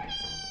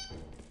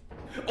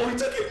 Oh, he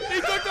took it. He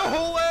took the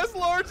whole ass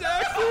large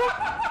axle.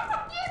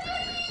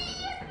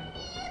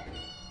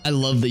 I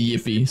love the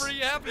yippies. Pretty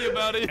happy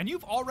about it. And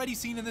you've already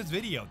seen in this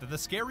video that the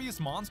scariest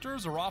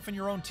monsters are often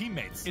your own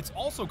teammates. It's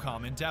also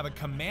common to have a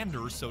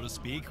commander, so to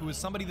speak, who is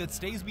somebody that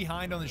stays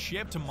behind on the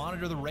ship to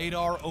monitor the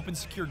radar, open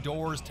secure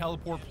doors,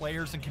 teleport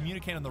players, and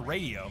communicate on the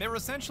radio. They're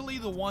essentially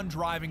the one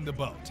driving the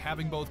boat,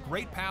 having both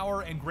great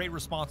power and great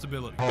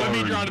responsibility. Let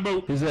me drive the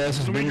boat. His ass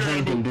has been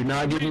drinking. Do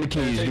not give him the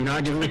keys. Do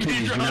not give him the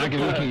keys. Do not give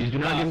him the keys. Do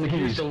not give him the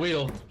keys. The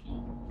wheel.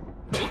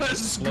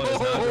 Let's go.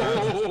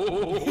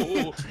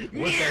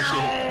 What's that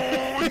shit?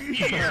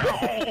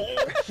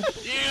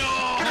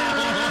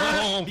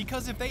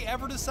 Because if they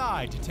ever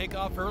decide to take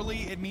off early,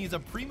 it means a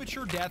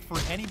premature death for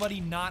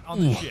anybody not on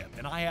the ship.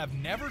 And I have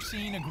never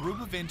seen a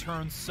group of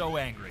interns so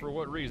angry. For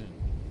what reason?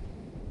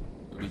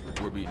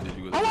 We're beating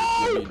Digi with a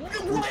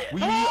brick.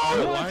 We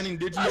are lining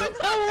Digi up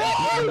and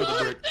beating him with a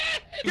brick.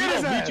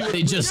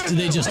 They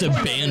just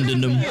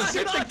abandoned him.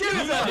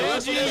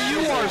 Digi,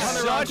 you are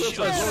such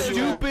a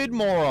stupid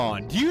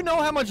moron. Do you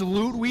know how much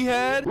loot we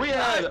had? We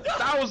had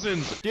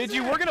thousands.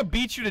 Digi, we're gonna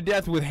beat you to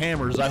death with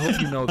hammers. I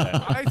hope you know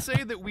that. I'd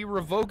say that we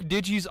revoke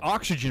Digi's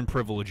oxygen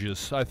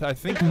privileges. I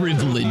think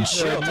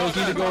privilege. Those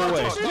need to go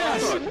away.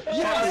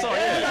 Yes.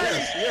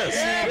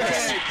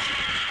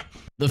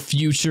 The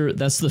future,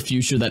 that's the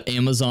future that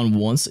Amazon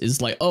wants,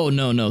 is like, oh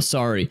no,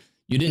 sorry.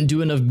 You didn't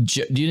do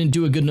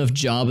a good enough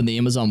job in the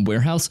Amazon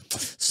warehouse.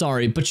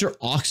 Sorry, but your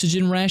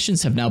oxygen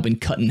rations have now been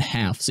cut in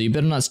half, so you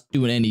better not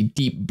doing any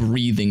deep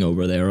breathing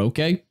over there,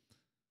 okay?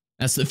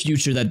 That's the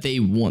future that they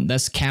want.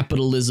 That's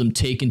capitalism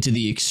taken to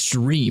the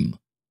extreme.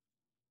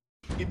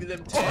 Give me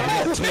them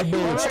 10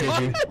 bullets, did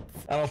you?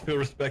 I don't feel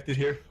respected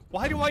here.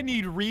 Why do I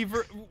need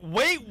reverb?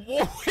 Wait,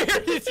 where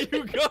did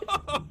you go?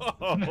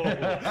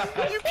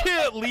 You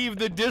can't leave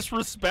the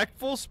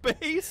disrespectful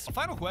space. A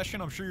final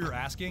question I'm sure you're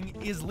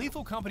asking, is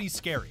Lethal Company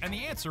scary? And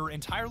the answer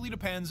entirely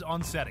depends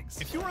on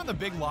settings. If you are on the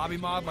big lobby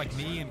mod like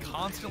me and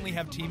constantly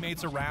have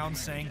teammates around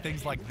saying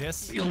things like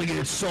this, You only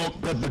get salt,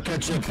 pepper,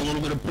 ketchup, a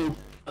little bit of poop.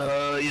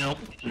 You know,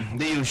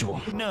 the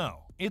usual. no.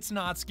 It's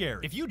not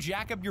scary. If you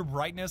jack up your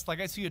brightness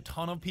like I see a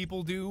ton of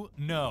people do,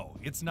 no,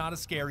 it's not a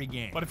scary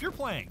game. But if you're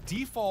playing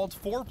default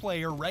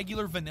 4-player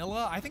regular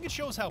vanilla, I think it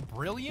shows how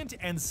brilliant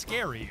and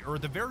scary, or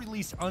at the very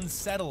least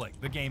unsettling,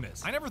 the game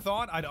is. I never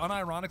thought I'd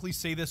unironically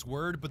say this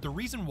word, but the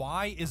reason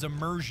why is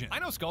immersion. I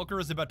know Skulker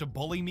is about to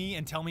bully me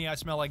and tell me I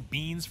smell like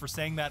beans for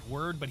saying that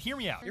word, but hear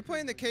me out. You're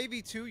playing the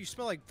KV2, you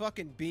smell like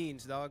fucking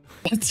beans, dog.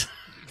 What?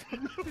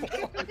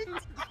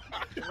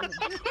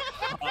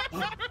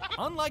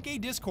 Unlike a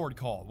Discord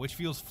call, which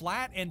feels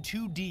flat and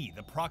 2D,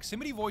 the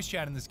proximity voice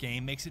chat in this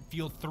game makes it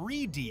feel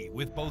 3D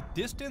with both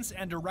distance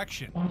and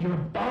direction.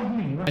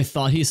 I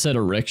thought he said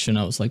erection.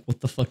 I was like, what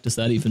the fuck does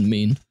that even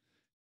mean?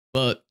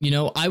 But, you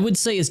know, I would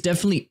say it's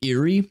definitely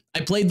eerie.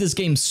 I played this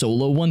game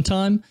solo one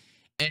time,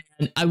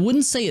 and I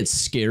wouldn't say it's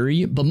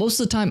scary, but most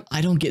of the time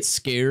I don't get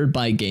scared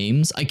by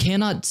games. I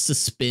cannot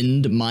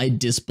suspend my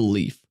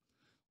disbelief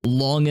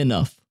long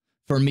enough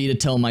for me to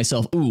tell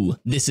myself, ooh,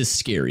 this is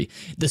scary.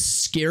 The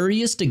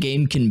scariest a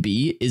game can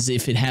be is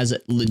if it has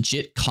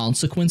legit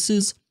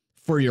consequences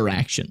for your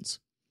actions.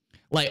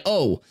 Like,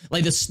 oh,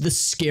 like the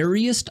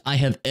scariest I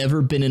have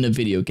ever been in a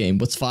video game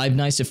was Five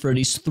Nights at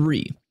Freddy's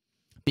 3.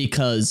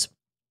 Because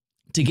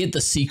to get the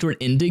secret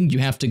ending, you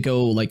have to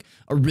go like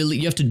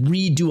you have to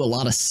redo a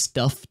lot of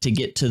stuff to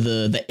get to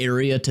the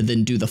area to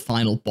then do the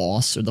final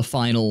boss or the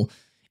final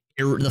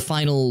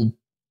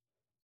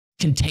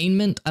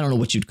containment. I don't know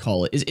what you'd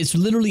call it. It's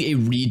literally a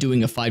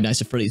redoing of Five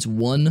Nights at Freddy's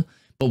 1,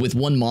 but with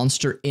one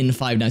monster in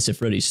Five Nights at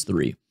Freddy's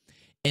 3.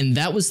 And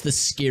that was the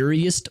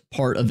scariest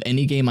part of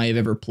any game I have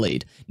ever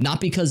played.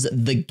 Not because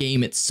the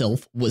game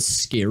itself was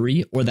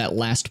scary or that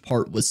last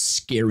part was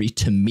scary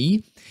to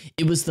me.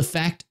 It was the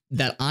fact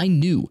that I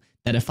knew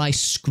that if I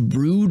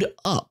screwed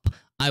up,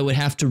 I would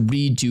have to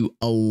redo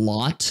a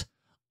lot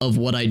of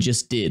what I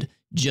just did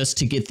just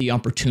to get the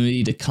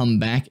opportunity to come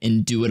back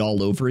and do it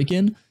all over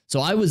again. So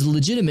I was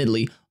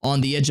legitimately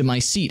on the edge of my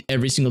seat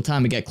every single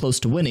time I got close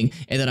to winning,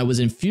 and then I was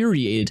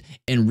infuriated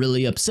and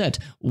really upset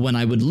when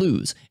I would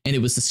lose. And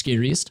it was the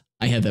scariest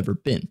I have ever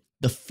been.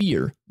 The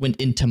fear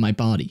went into my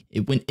body.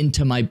 It went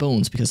into my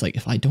bones because, like,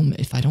 if I don't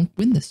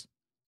win this,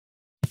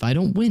 if I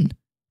don't win,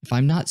 if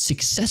I'm not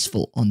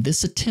successful on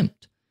this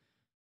attempt,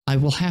 I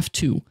will have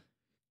to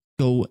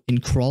go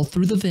and crawl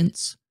through the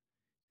vents,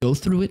 go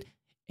through it,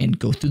 and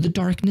go through the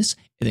darkness,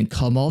 and then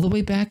come all the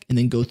way back, and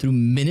then go through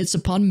minutes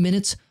upon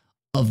minutes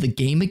of the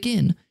game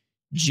again,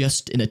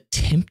 just an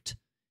attempt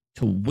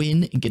to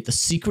win and get the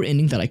secret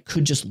ending that I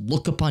could just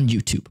look up on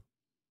YouTube.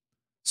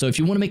 So if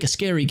you want to make a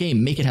scary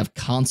game, make it have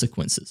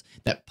consequences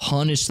that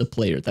punish the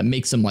player, that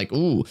makes them like,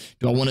 ooh,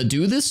 do I want to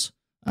do this?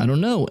 I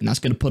don't know. And that's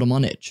going to put them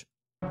on edge.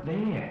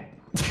 That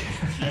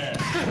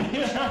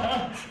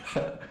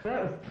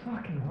was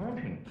fucking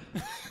haunting.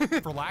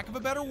 For lack of a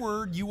better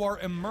word, you are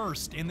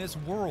immersed in this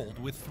world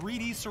with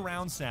 3D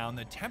surround sound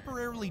that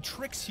temporarily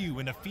tricks you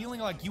into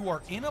feeling like you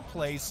are in a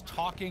place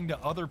talking to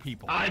other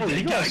people. I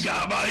think I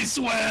got my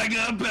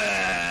swagger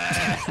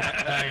back.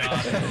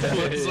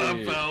 What's up,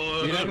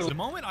 fellas? The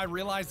moment I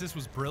realized this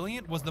was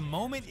brilliant was the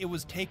moment it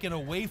was taken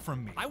away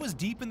from me. I was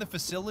deep in the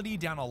facility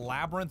down a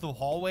labyrinth of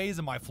hallways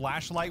and my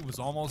flashlight was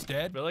almost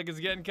dead. Feel like it's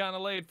getting kind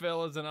of late,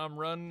 fellas, and I'm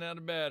running out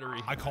of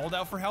battery. I called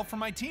out for help from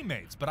my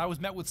teammates, but I was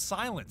met with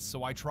silence,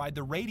 so I tried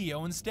the radio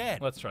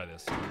instead. Let's try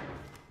this.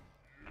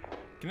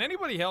 Can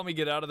anybody help me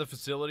get out of the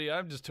facility?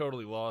 I'm just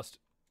totally lost.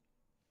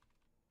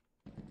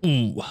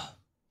 Ooh.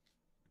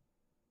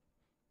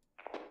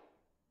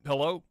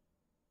 Hello?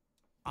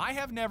 I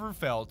have never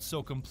felt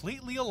so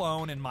completely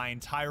alone in my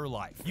entire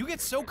life. You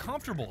get so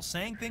comfortable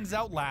saying things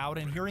out loud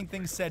and hearing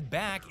things said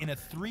back in a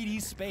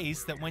 3D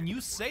space that when you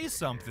say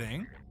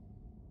something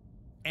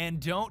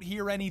and don't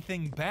hear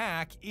anything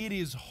back, it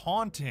is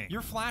haunting.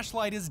 Your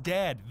flashlight is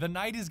dead, the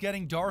night is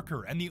getting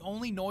darker, and the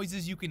only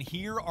noises you can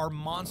hear are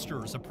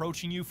monsters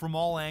approaching you from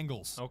all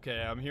angles.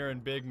 Okay, I'm hearing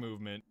big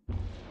movement.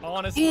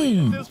 Honestly,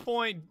 at this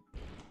point,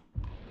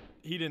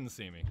 He didn't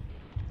see me.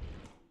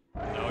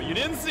 No, you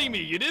didn't see me.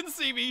 You didn't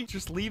see me.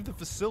 Just leave the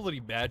facility,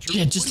 Badger.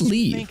 Yeah, just what do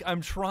you leave. think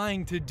I'm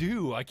trying to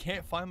do? I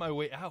can't find my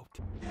way out.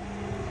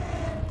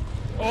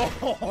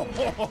 Oh,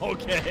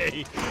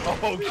 okay.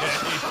 Okay.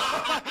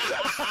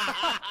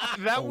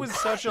 That was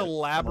such a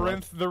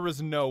labyrinth. There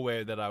was no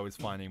way that I was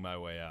finding my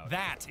way out.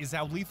 That is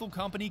how Lethal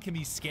Company can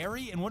be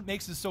scary and what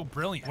makes it so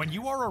brilliant. When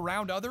you are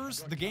around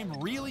others, the game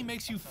really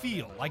makes you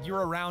feel like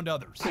you're around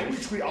others. I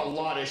retweet a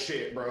lot of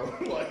shit, bro.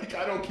 Like,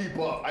 I don't keep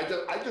up. I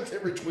just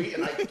hit retweet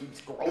and I keep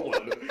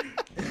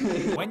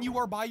scrolling. When you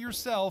are by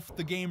yourself,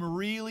 the game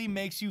really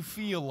makes you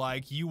feel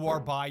like you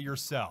are by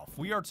yourself.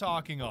 We are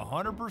talking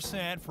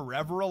 100%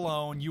 forever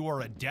alone. You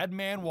are a dead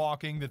man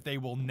walking that they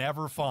will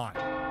never find.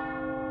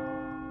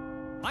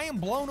 I am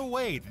blown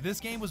away that this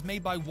game was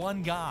made by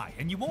one guy,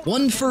 and you won't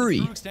understand the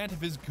true extent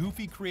of his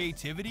goofy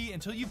creativity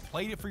until you've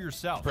played it for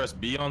yourself. Press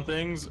B on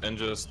things and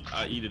just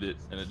I eat it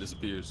and it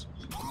disappears.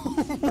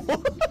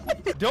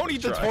 Don't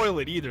eat the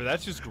toilet either.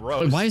 That's just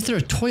gross. Wait, why is there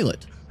a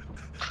toilet?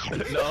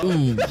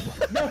 No.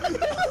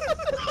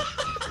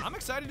 I'm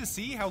excited to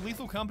see how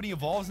Lethal Company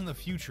evolves in the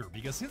future,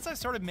 because since I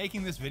started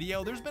making this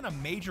video, there's been a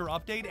major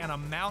update and a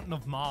mountain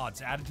of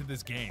mods added to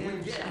this game.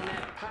 We're getting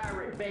that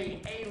Pirate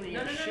Bay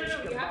alien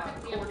shit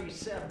about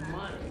 47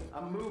 money.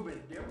 I'm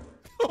moving different.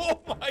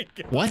 Oh my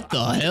god. What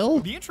the hell?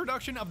 The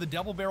introduction of the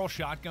double barrel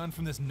shotgun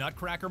from this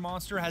nutcracker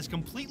monster has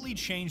completely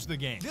changed the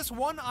game. This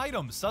one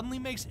item suddenly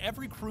makes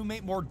every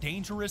crewmate more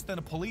dangerous than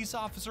a police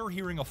officer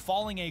hearing a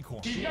falling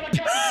acorn.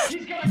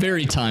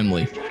 Very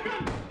timely.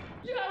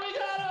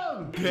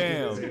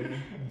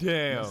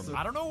 Damn.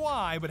 I don't know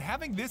why, but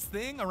having this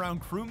thing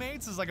around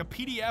crewmates is like a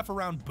PDF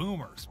around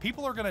boomers.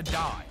 People are gonna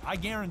die. I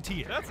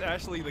guarantee it. That's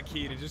actually the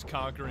key to just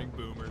conquering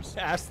boomers.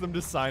 Ask them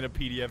to sign a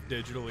PDF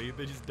digitally.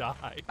 They just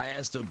die. I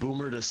asked a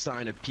boomer to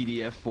sign a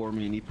PDF for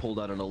me and he pulled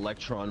out an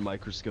electron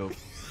microscope.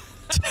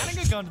 Adding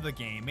a gun to the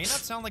game may not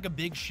sound like a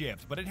big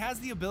shift, but it has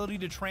the ability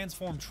to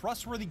transform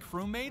trustworthy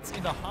crewmates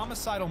into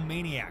homicidal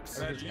maniacs.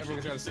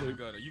 Everyone's got a silly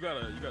gun. You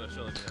gotta shut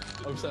it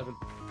down. 07.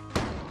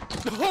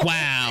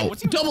 Wow,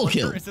 What's even double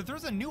funnier kill. is that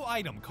there's a new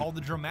item called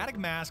the Dramatic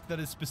Mask that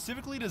is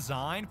specifically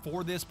designed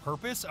for this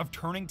purpose of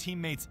turning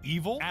teammates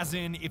evil. As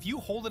in, if you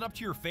hold it up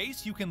to your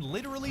face, you can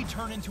literally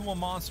turn into a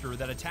monster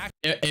that attacks.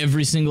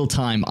 Every single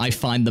time I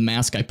find the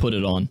mask, I put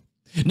it on.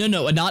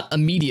 No, not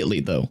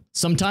immediately though.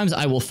 Sometimes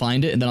I will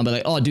find it and then I'll be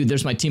like, oh dude,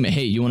 there's my teammate.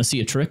 Hey, you want to see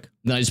a trick?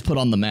 Then I just put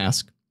on the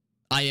mask.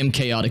 I am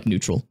chaotic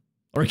neutral.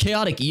 Or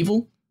chaotic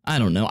evil? I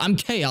don't know. I'm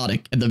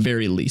chaotic at the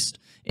very least.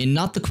 And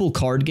not the cool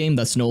card game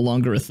that's no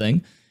longer a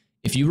thing.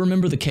 If you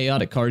remember the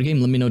chaotic card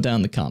game, let me know down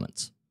in the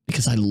comments.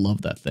 Because I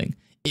love that thing.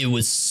 It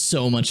was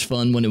so much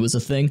fun when it was a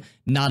thing.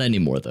 Not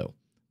anymore though.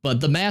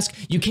 But the mask,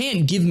 you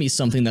can't give me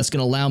something that's going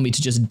to allow me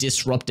to just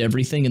disrupt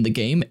everything in the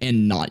game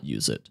and not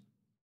use it.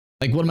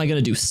 Like, what am I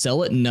going to do?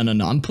 Sell it? No.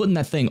 I'm putting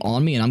that thing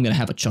on me and I'm going to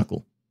have a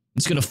chuckle.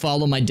 It's going to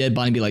follow my dead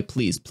body and be like,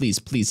 please, please,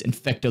 please,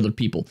 infect other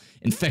people.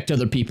 Infect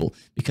other people.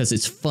 Because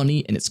it's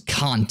funny and it's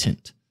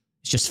content.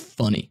 It's just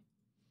funny.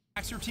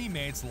 Your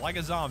teammates like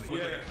a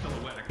zombie.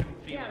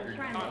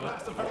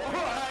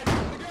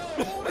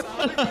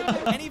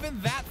 And even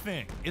that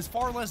thing is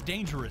far less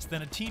dangerous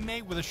than a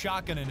teammate with a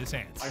shotgun in his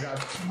hands. I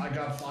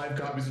got 5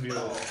 copies of you.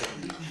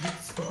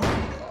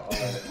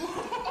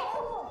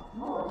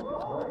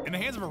 In the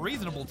hands of a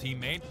reasonable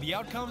teammate, the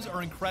outcomes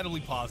are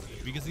incredibly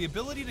positive because the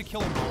ability to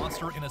kill a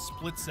monster in a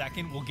split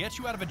second will get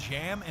you out of a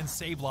jam and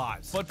save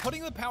lives. But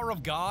putting the power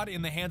of God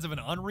in the hands of an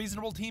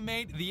unreasonable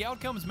teammate, the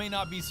outcomes may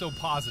not be so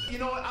positive. You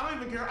know what? I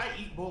don't even care. I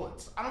eat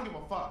bullets. I don't give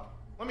a fuck.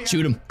 Let me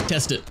shoot him.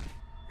 Test it.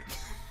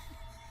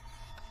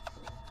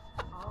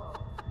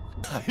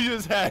 I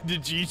just had to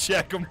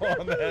G-check him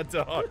on that,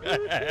 dog. I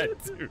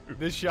had to.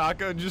 This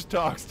shotgun just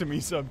talks to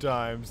me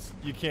sometimes.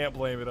 You can't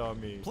blame it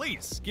on me.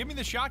 Please, give me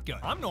the shotgun.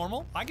 I'm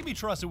normal. I can be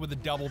trusted with a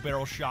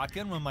double-barrel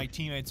shotgun when my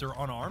teammates are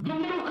unarmed. The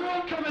little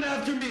girl coming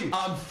after me.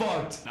 I'm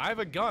fucked. I have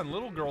a gun.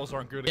 Little girls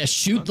aren't good at Yeah,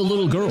 shoot the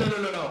little girl.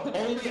 No.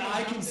 Only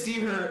I can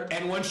see her,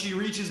 and when she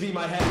reaches me,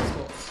 my head is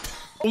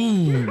full.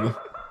 Ooh.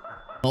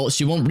 Well,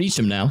 she won't reach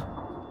him now.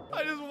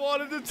 I just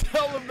wanted to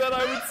tell him that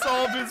I would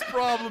solve his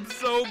problem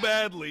so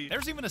badly.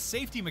 There's even a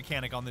safety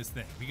mechanic on this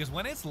thing, because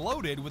when it's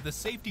loaded with the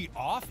safety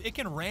off, it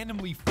can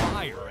randomly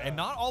fire, and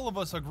not all of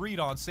us agreed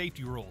on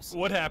safety rules.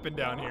 What happened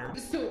down here?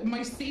 So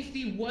my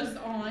safety was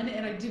on,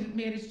 and I didn't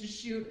manage to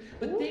shoot,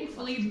 but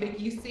thankfully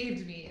Mickey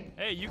saved me.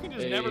 Hey, you can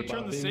just never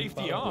turn the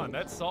safety on.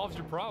 That solves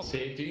your problem.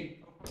 Safety?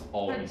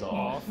 Always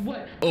off.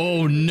 What?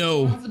 Oh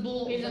no.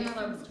 Here's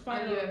another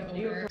fire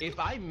over. If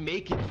I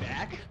make it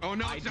back,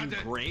 I do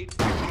great.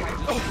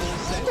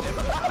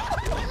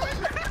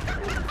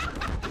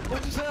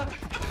 What just happened?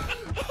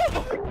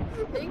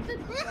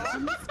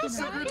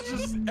 Sigrid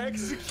just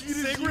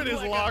executed. Sigrid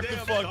is locked the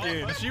fuck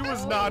in. She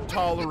was not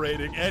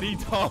tolerating any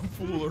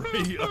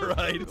tomfoolery,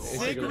 alright?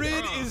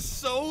 Sigrid is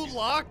so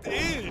locked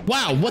in.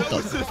 Wow, what the?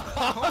 This is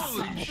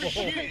possible.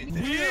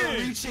 We are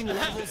reaching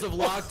levels of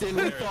locked in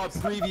we thought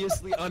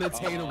previously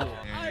unattainable.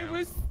 I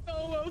was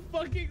so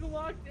fucking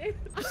locked in.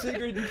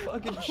 Sigrid, you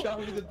fucking shot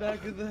me in the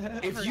back of the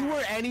head. If you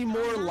were any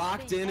more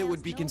locked in, it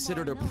would be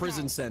considered a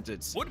prison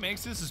sentence. What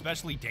makes this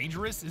especially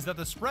dangerous is that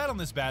the spread on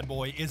this bad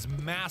boy is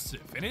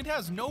massive, and it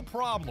has no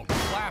problem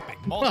clapping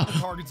multiple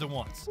targets at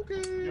once.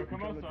 Okay. Yo,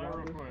 come outside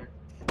real quick.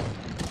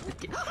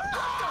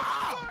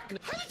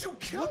 How did you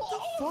kill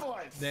all of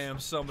us? Damn,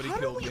 somebody How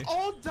killed did we me.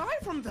 all die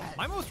from that?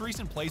 My most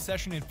recent play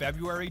session in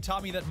February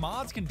taught me that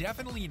mods can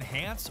definitely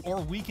enhance or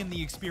weaken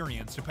the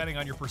experience depending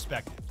on your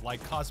perspective.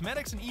 Like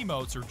cosmetics and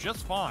emotes are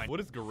just fine. What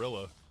is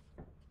gorilla?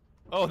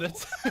 Oh,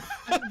 that's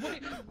I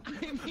mean,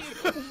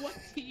 what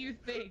do you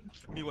think?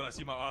 Me when I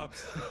see my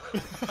ops.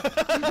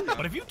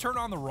 But if you turn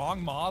on the wrong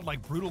mod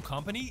like Brutal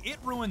Company, it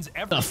ruins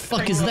everything. The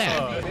fuck is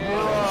that?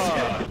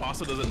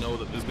 Pasta doesn't know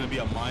that there's gonna be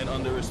a mine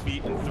under his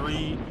feet in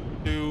 3,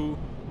 2,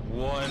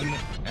 1.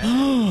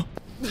 Oh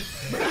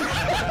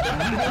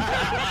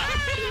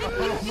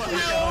my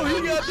God.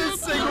 He got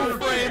this single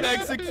frame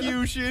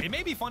execution. It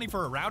may be funny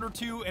for a round or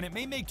two, and it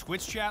may make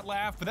Twitch chat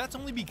laugh, but that's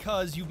only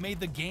because you've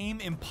made the game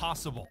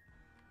impossible.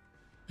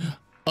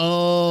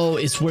 Oh,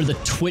 it's where the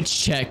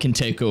Twitch chat can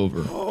take over.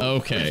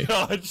 Okay.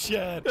 Oh my God,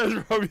 chat. That's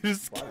probably the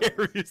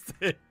scariest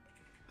thing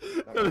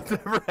that has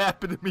ever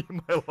happened to me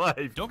in my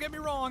life. Don't get me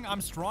wrong,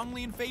 I'm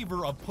strongly in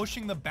favor of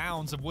pushing the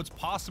bounds of what's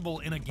possible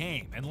in a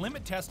game and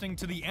limit testing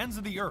to the ends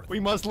of the earth. We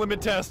must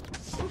limit test.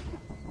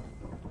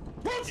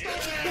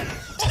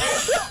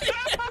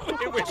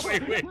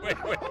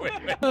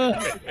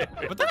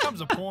 But there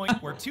comes a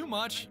point where too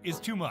much is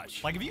too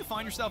much. Like if you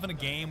find yourself in a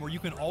game where you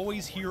can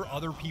always hear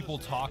other people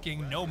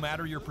talking no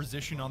matter your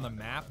position on the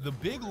map, the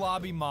big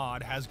lobby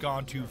mod has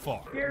gone too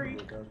far. Gary.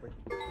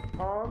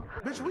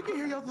 Bitch, we can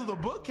hear you through the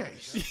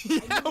bookcase.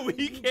 Yeah,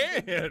 we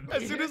can.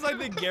 As soon as I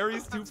think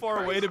Gary's too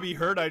far away to be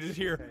heard, I just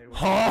hear,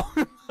 huh?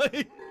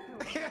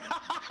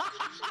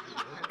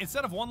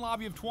 Instead of one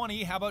lobby of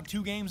 20, how about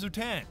 2 games of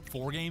 10,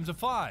 4 games of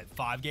 5,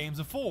 5 games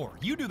of 4?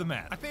 You do the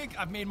math. I think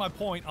I've made my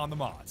point on the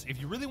mods.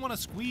 If you really want to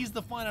squeeze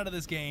the fun out of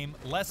this game,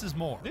 less is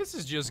more. This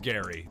is just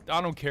Gary.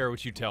 I don't care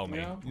what you tell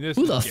me.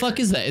 Who the fuck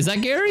is that? Is that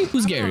Gary?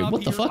 Who's Gary?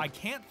 What the fuck? I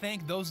can't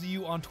thank those of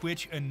you on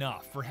Twitch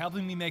enough for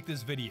helping me make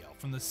this video.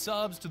 From the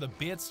subs to the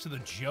bits to the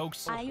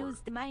jokes. I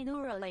used my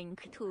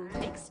Neuralink to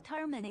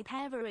exterminate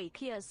every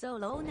Kia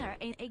Soul owner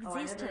in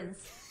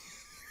existence.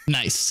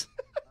 Nice.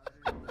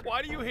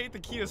 Why do you hate the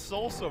Kia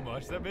Soul so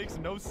much? That makes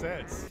no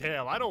sense.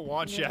 Damn, I don't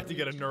want Chad to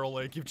get a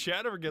Neuralink. If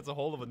Chad ever gets a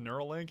hold of a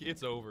Neuralink,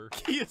 it's over.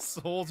 Kia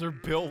Souls are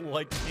built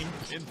like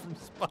Kingpin from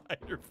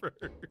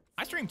Spider-Verse.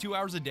 I stream 2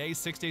 hours a day,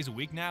 6 days a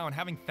week now, and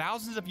having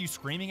thousands of you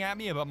screaming at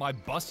me about my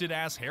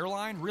busted-ass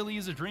hairline really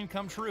is a dream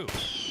come true.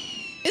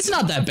 It's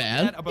not that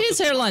bad. His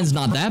hairline's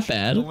not that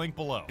bad. The link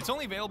below. It's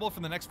only available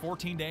for the next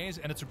 14 days,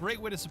 and it's a great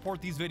way to support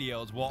these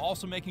videos while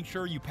also making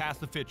sure you pass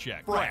the fit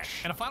check.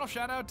 Fresh. And a final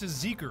shout out to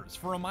Zeekers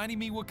for reminding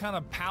me what kind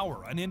of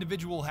power an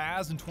individual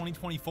has in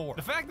 2024.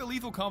 The fact that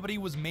Lethal Company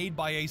was made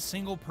by a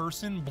single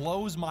person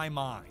blows my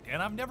mind, and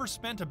I've never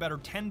spent a better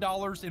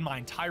 $10 in my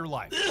entire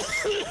life.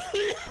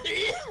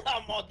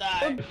 I'm gonna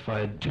die. If I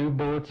had 2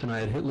 bullets and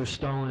I had Hitler,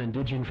 Stalin, and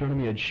Digi in front of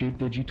me, I'd shoot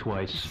Digi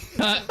twice.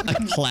 A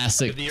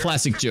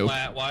classic joke.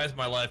 Why is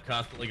my life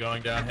constantly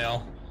going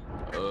downhill?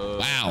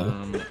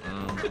 Wow.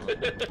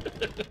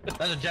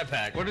 That's a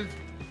jetpack.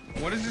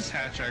 What is this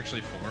hatch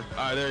actually for?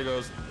 Alright, there he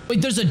goes.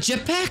 Wait, there's a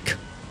jetpack?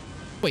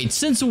 Wait,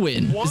 since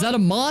when? Is that a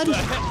mod? Why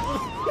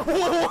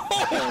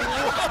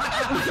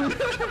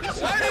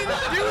did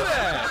it do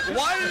that?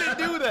 Why did it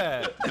do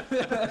that?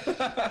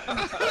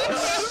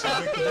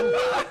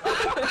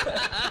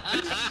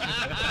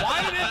 Why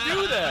did it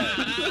do that?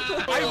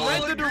 I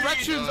read the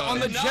directions on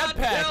the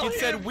jetpack. It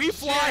said, we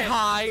fly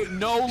high,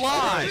 no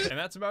lie. And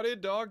that's about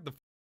it, dog.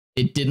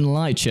 It didn't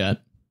lie,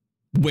 chat.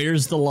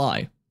 Where's the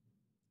lie?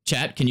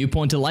 Chat, can you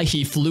point to lie?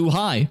 He flew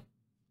high.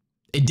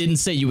 It didn't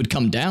say you would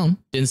come down.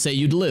 Didn't say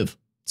you'd live.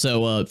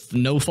 So,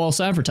 no false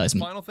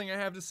advertisement. Final thing I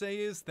have to say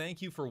is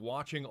thank you for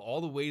watching all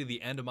the way to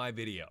the end of my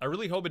video. I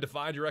really hope it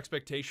defied your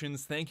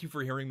expectations. Thank you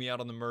for hearing me out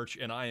on the merch,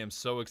 and I am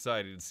so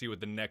excited to see what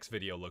the next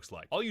video looks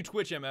like. All you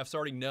Twitch MFs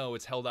already know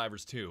it's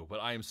Helldivers 2, but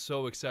I am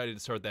so excited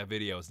to start that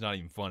video, it's not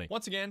even funny.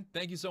 Once again,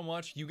 thank you so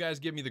much. You guys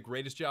give me the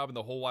greatest job in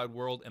the whole wide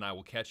world, and I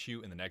will catch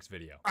you in the next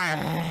video.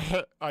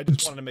 I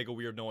just wanted to make a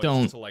weird noise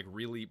just to like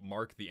really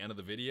mark the end of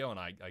the video, and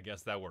I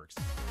guess that works.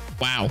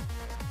 Wow.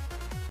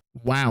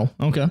 Wow.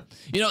 Okay.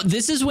 You know,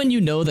 this is when you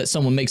know that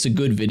someone makes a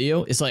good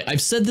video. It's like,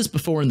 I've said this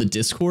before in the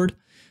Discord,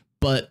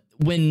 but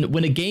when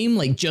a game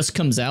like just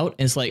comes out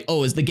and it's like,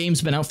 oh, the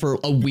game's been out for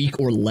a week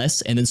or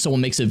less, and then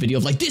someone makes a video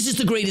of like, this is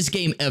the greatest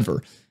game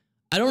ever.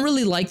 I don't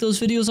really like those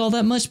videos all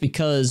that much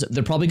because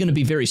they're probably going to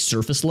be very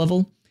surface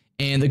level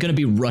and they're going to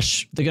be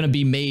rushed. They're going to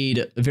be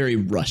made very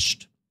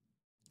rushed.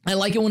 I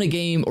like it when a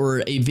game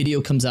or a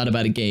video comes out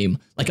about a game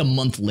like a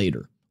month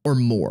later or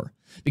more,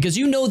 because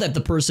you know that the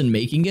person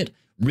making it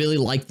really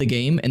liked the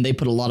game and they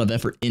put a lot of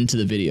effort into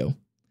the video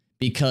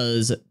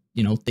because,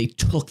 you know, they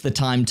took the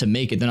time to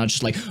make it. They're not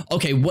just like,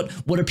 okay, what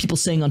are people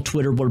saying on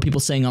Twitter? What are people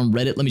saying on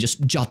Reddit? Let me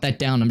just jot that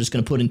down. I'm just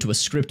going to put into a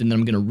script and then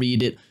I'm going to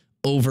read it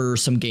over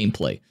some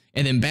gameplay.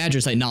 And then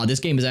Badger's like, nah, this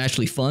game is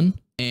actually fun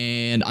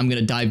and I'm going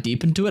to dive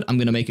deep into it. I'm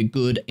going to make a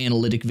good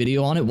analytic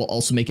video on it while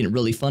also making it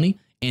really funny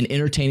and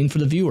entertaining for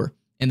the viewer.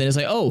 And then it's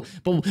like, oh,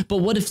 but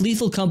what if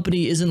Lethal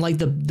Company isn't like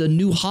the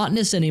new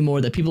hotness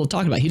anymore that people are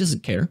talking about? He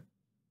doesn't care.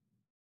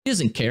 He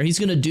doesn't care. He's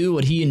going to do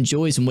what he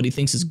enjoys and what he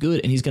thinks is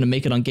good, and he's going to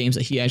make it on games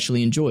that he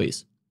actually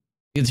enjoys.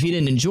 Because if he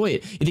didn't enjoy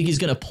it, you think he's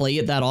going to play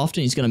it that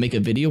often? He's going to make a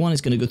video on it?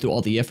 He's going to go through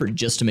all the effort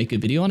just to make a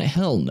video on it?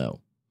 Hell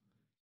no.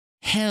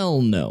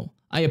 Hell no.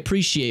 I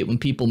appreciate when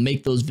people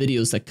make those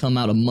videos that come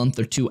out a month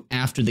or two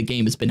after the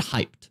game has been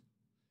hyped.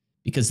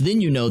 Because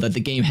then you know that the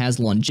game has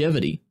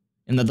longevity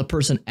and that the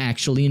person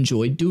actually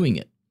enjoyed doing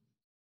it.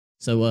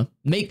 So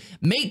make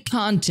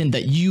content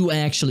that you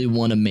actually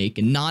want to make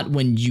and not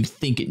when you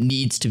think it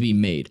needs to be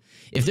made.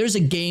 If there's a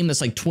game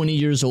that's like 20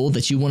 years old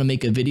that you want to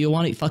make a video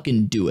on it,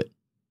 fucking do it.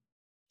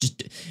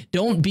 Just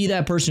don't be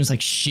that person who's like,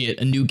 shit,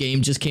 a new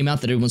game just came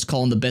out that everyone's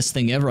calling the best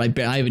thing ever. I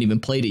haven't even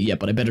played it yet,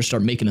 but I better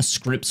start making a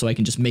script so I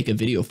can just make a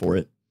video for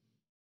it.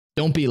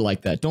 Don't be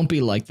like that. Don't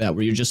be like that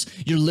where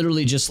you're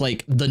literally just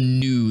like the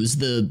news,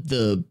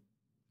 the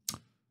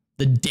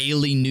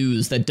daily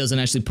news that doesn't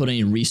actually put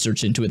any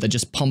research into it, that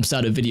just pumps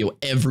out a video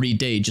every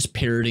day just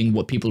parroting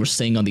what people are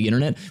saying on the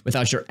internet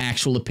without your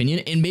actual opinion,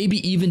 and maybe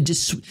even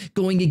just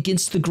going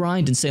against the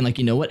grind and saying like,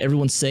 you know what,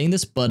 everyone's saying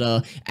this, but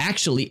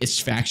actually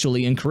it's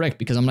factually incorrect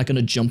because I'm not going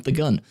to jump the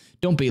gun.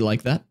 Don't be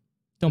like that.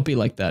 Don't be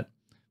like that.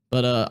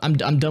 But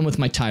I'm done with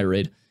my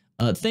tirade.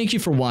 Thank you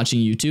for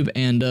watching, YouTube,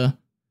 and I'll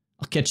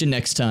catch you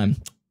next time.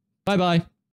 Bye-bye.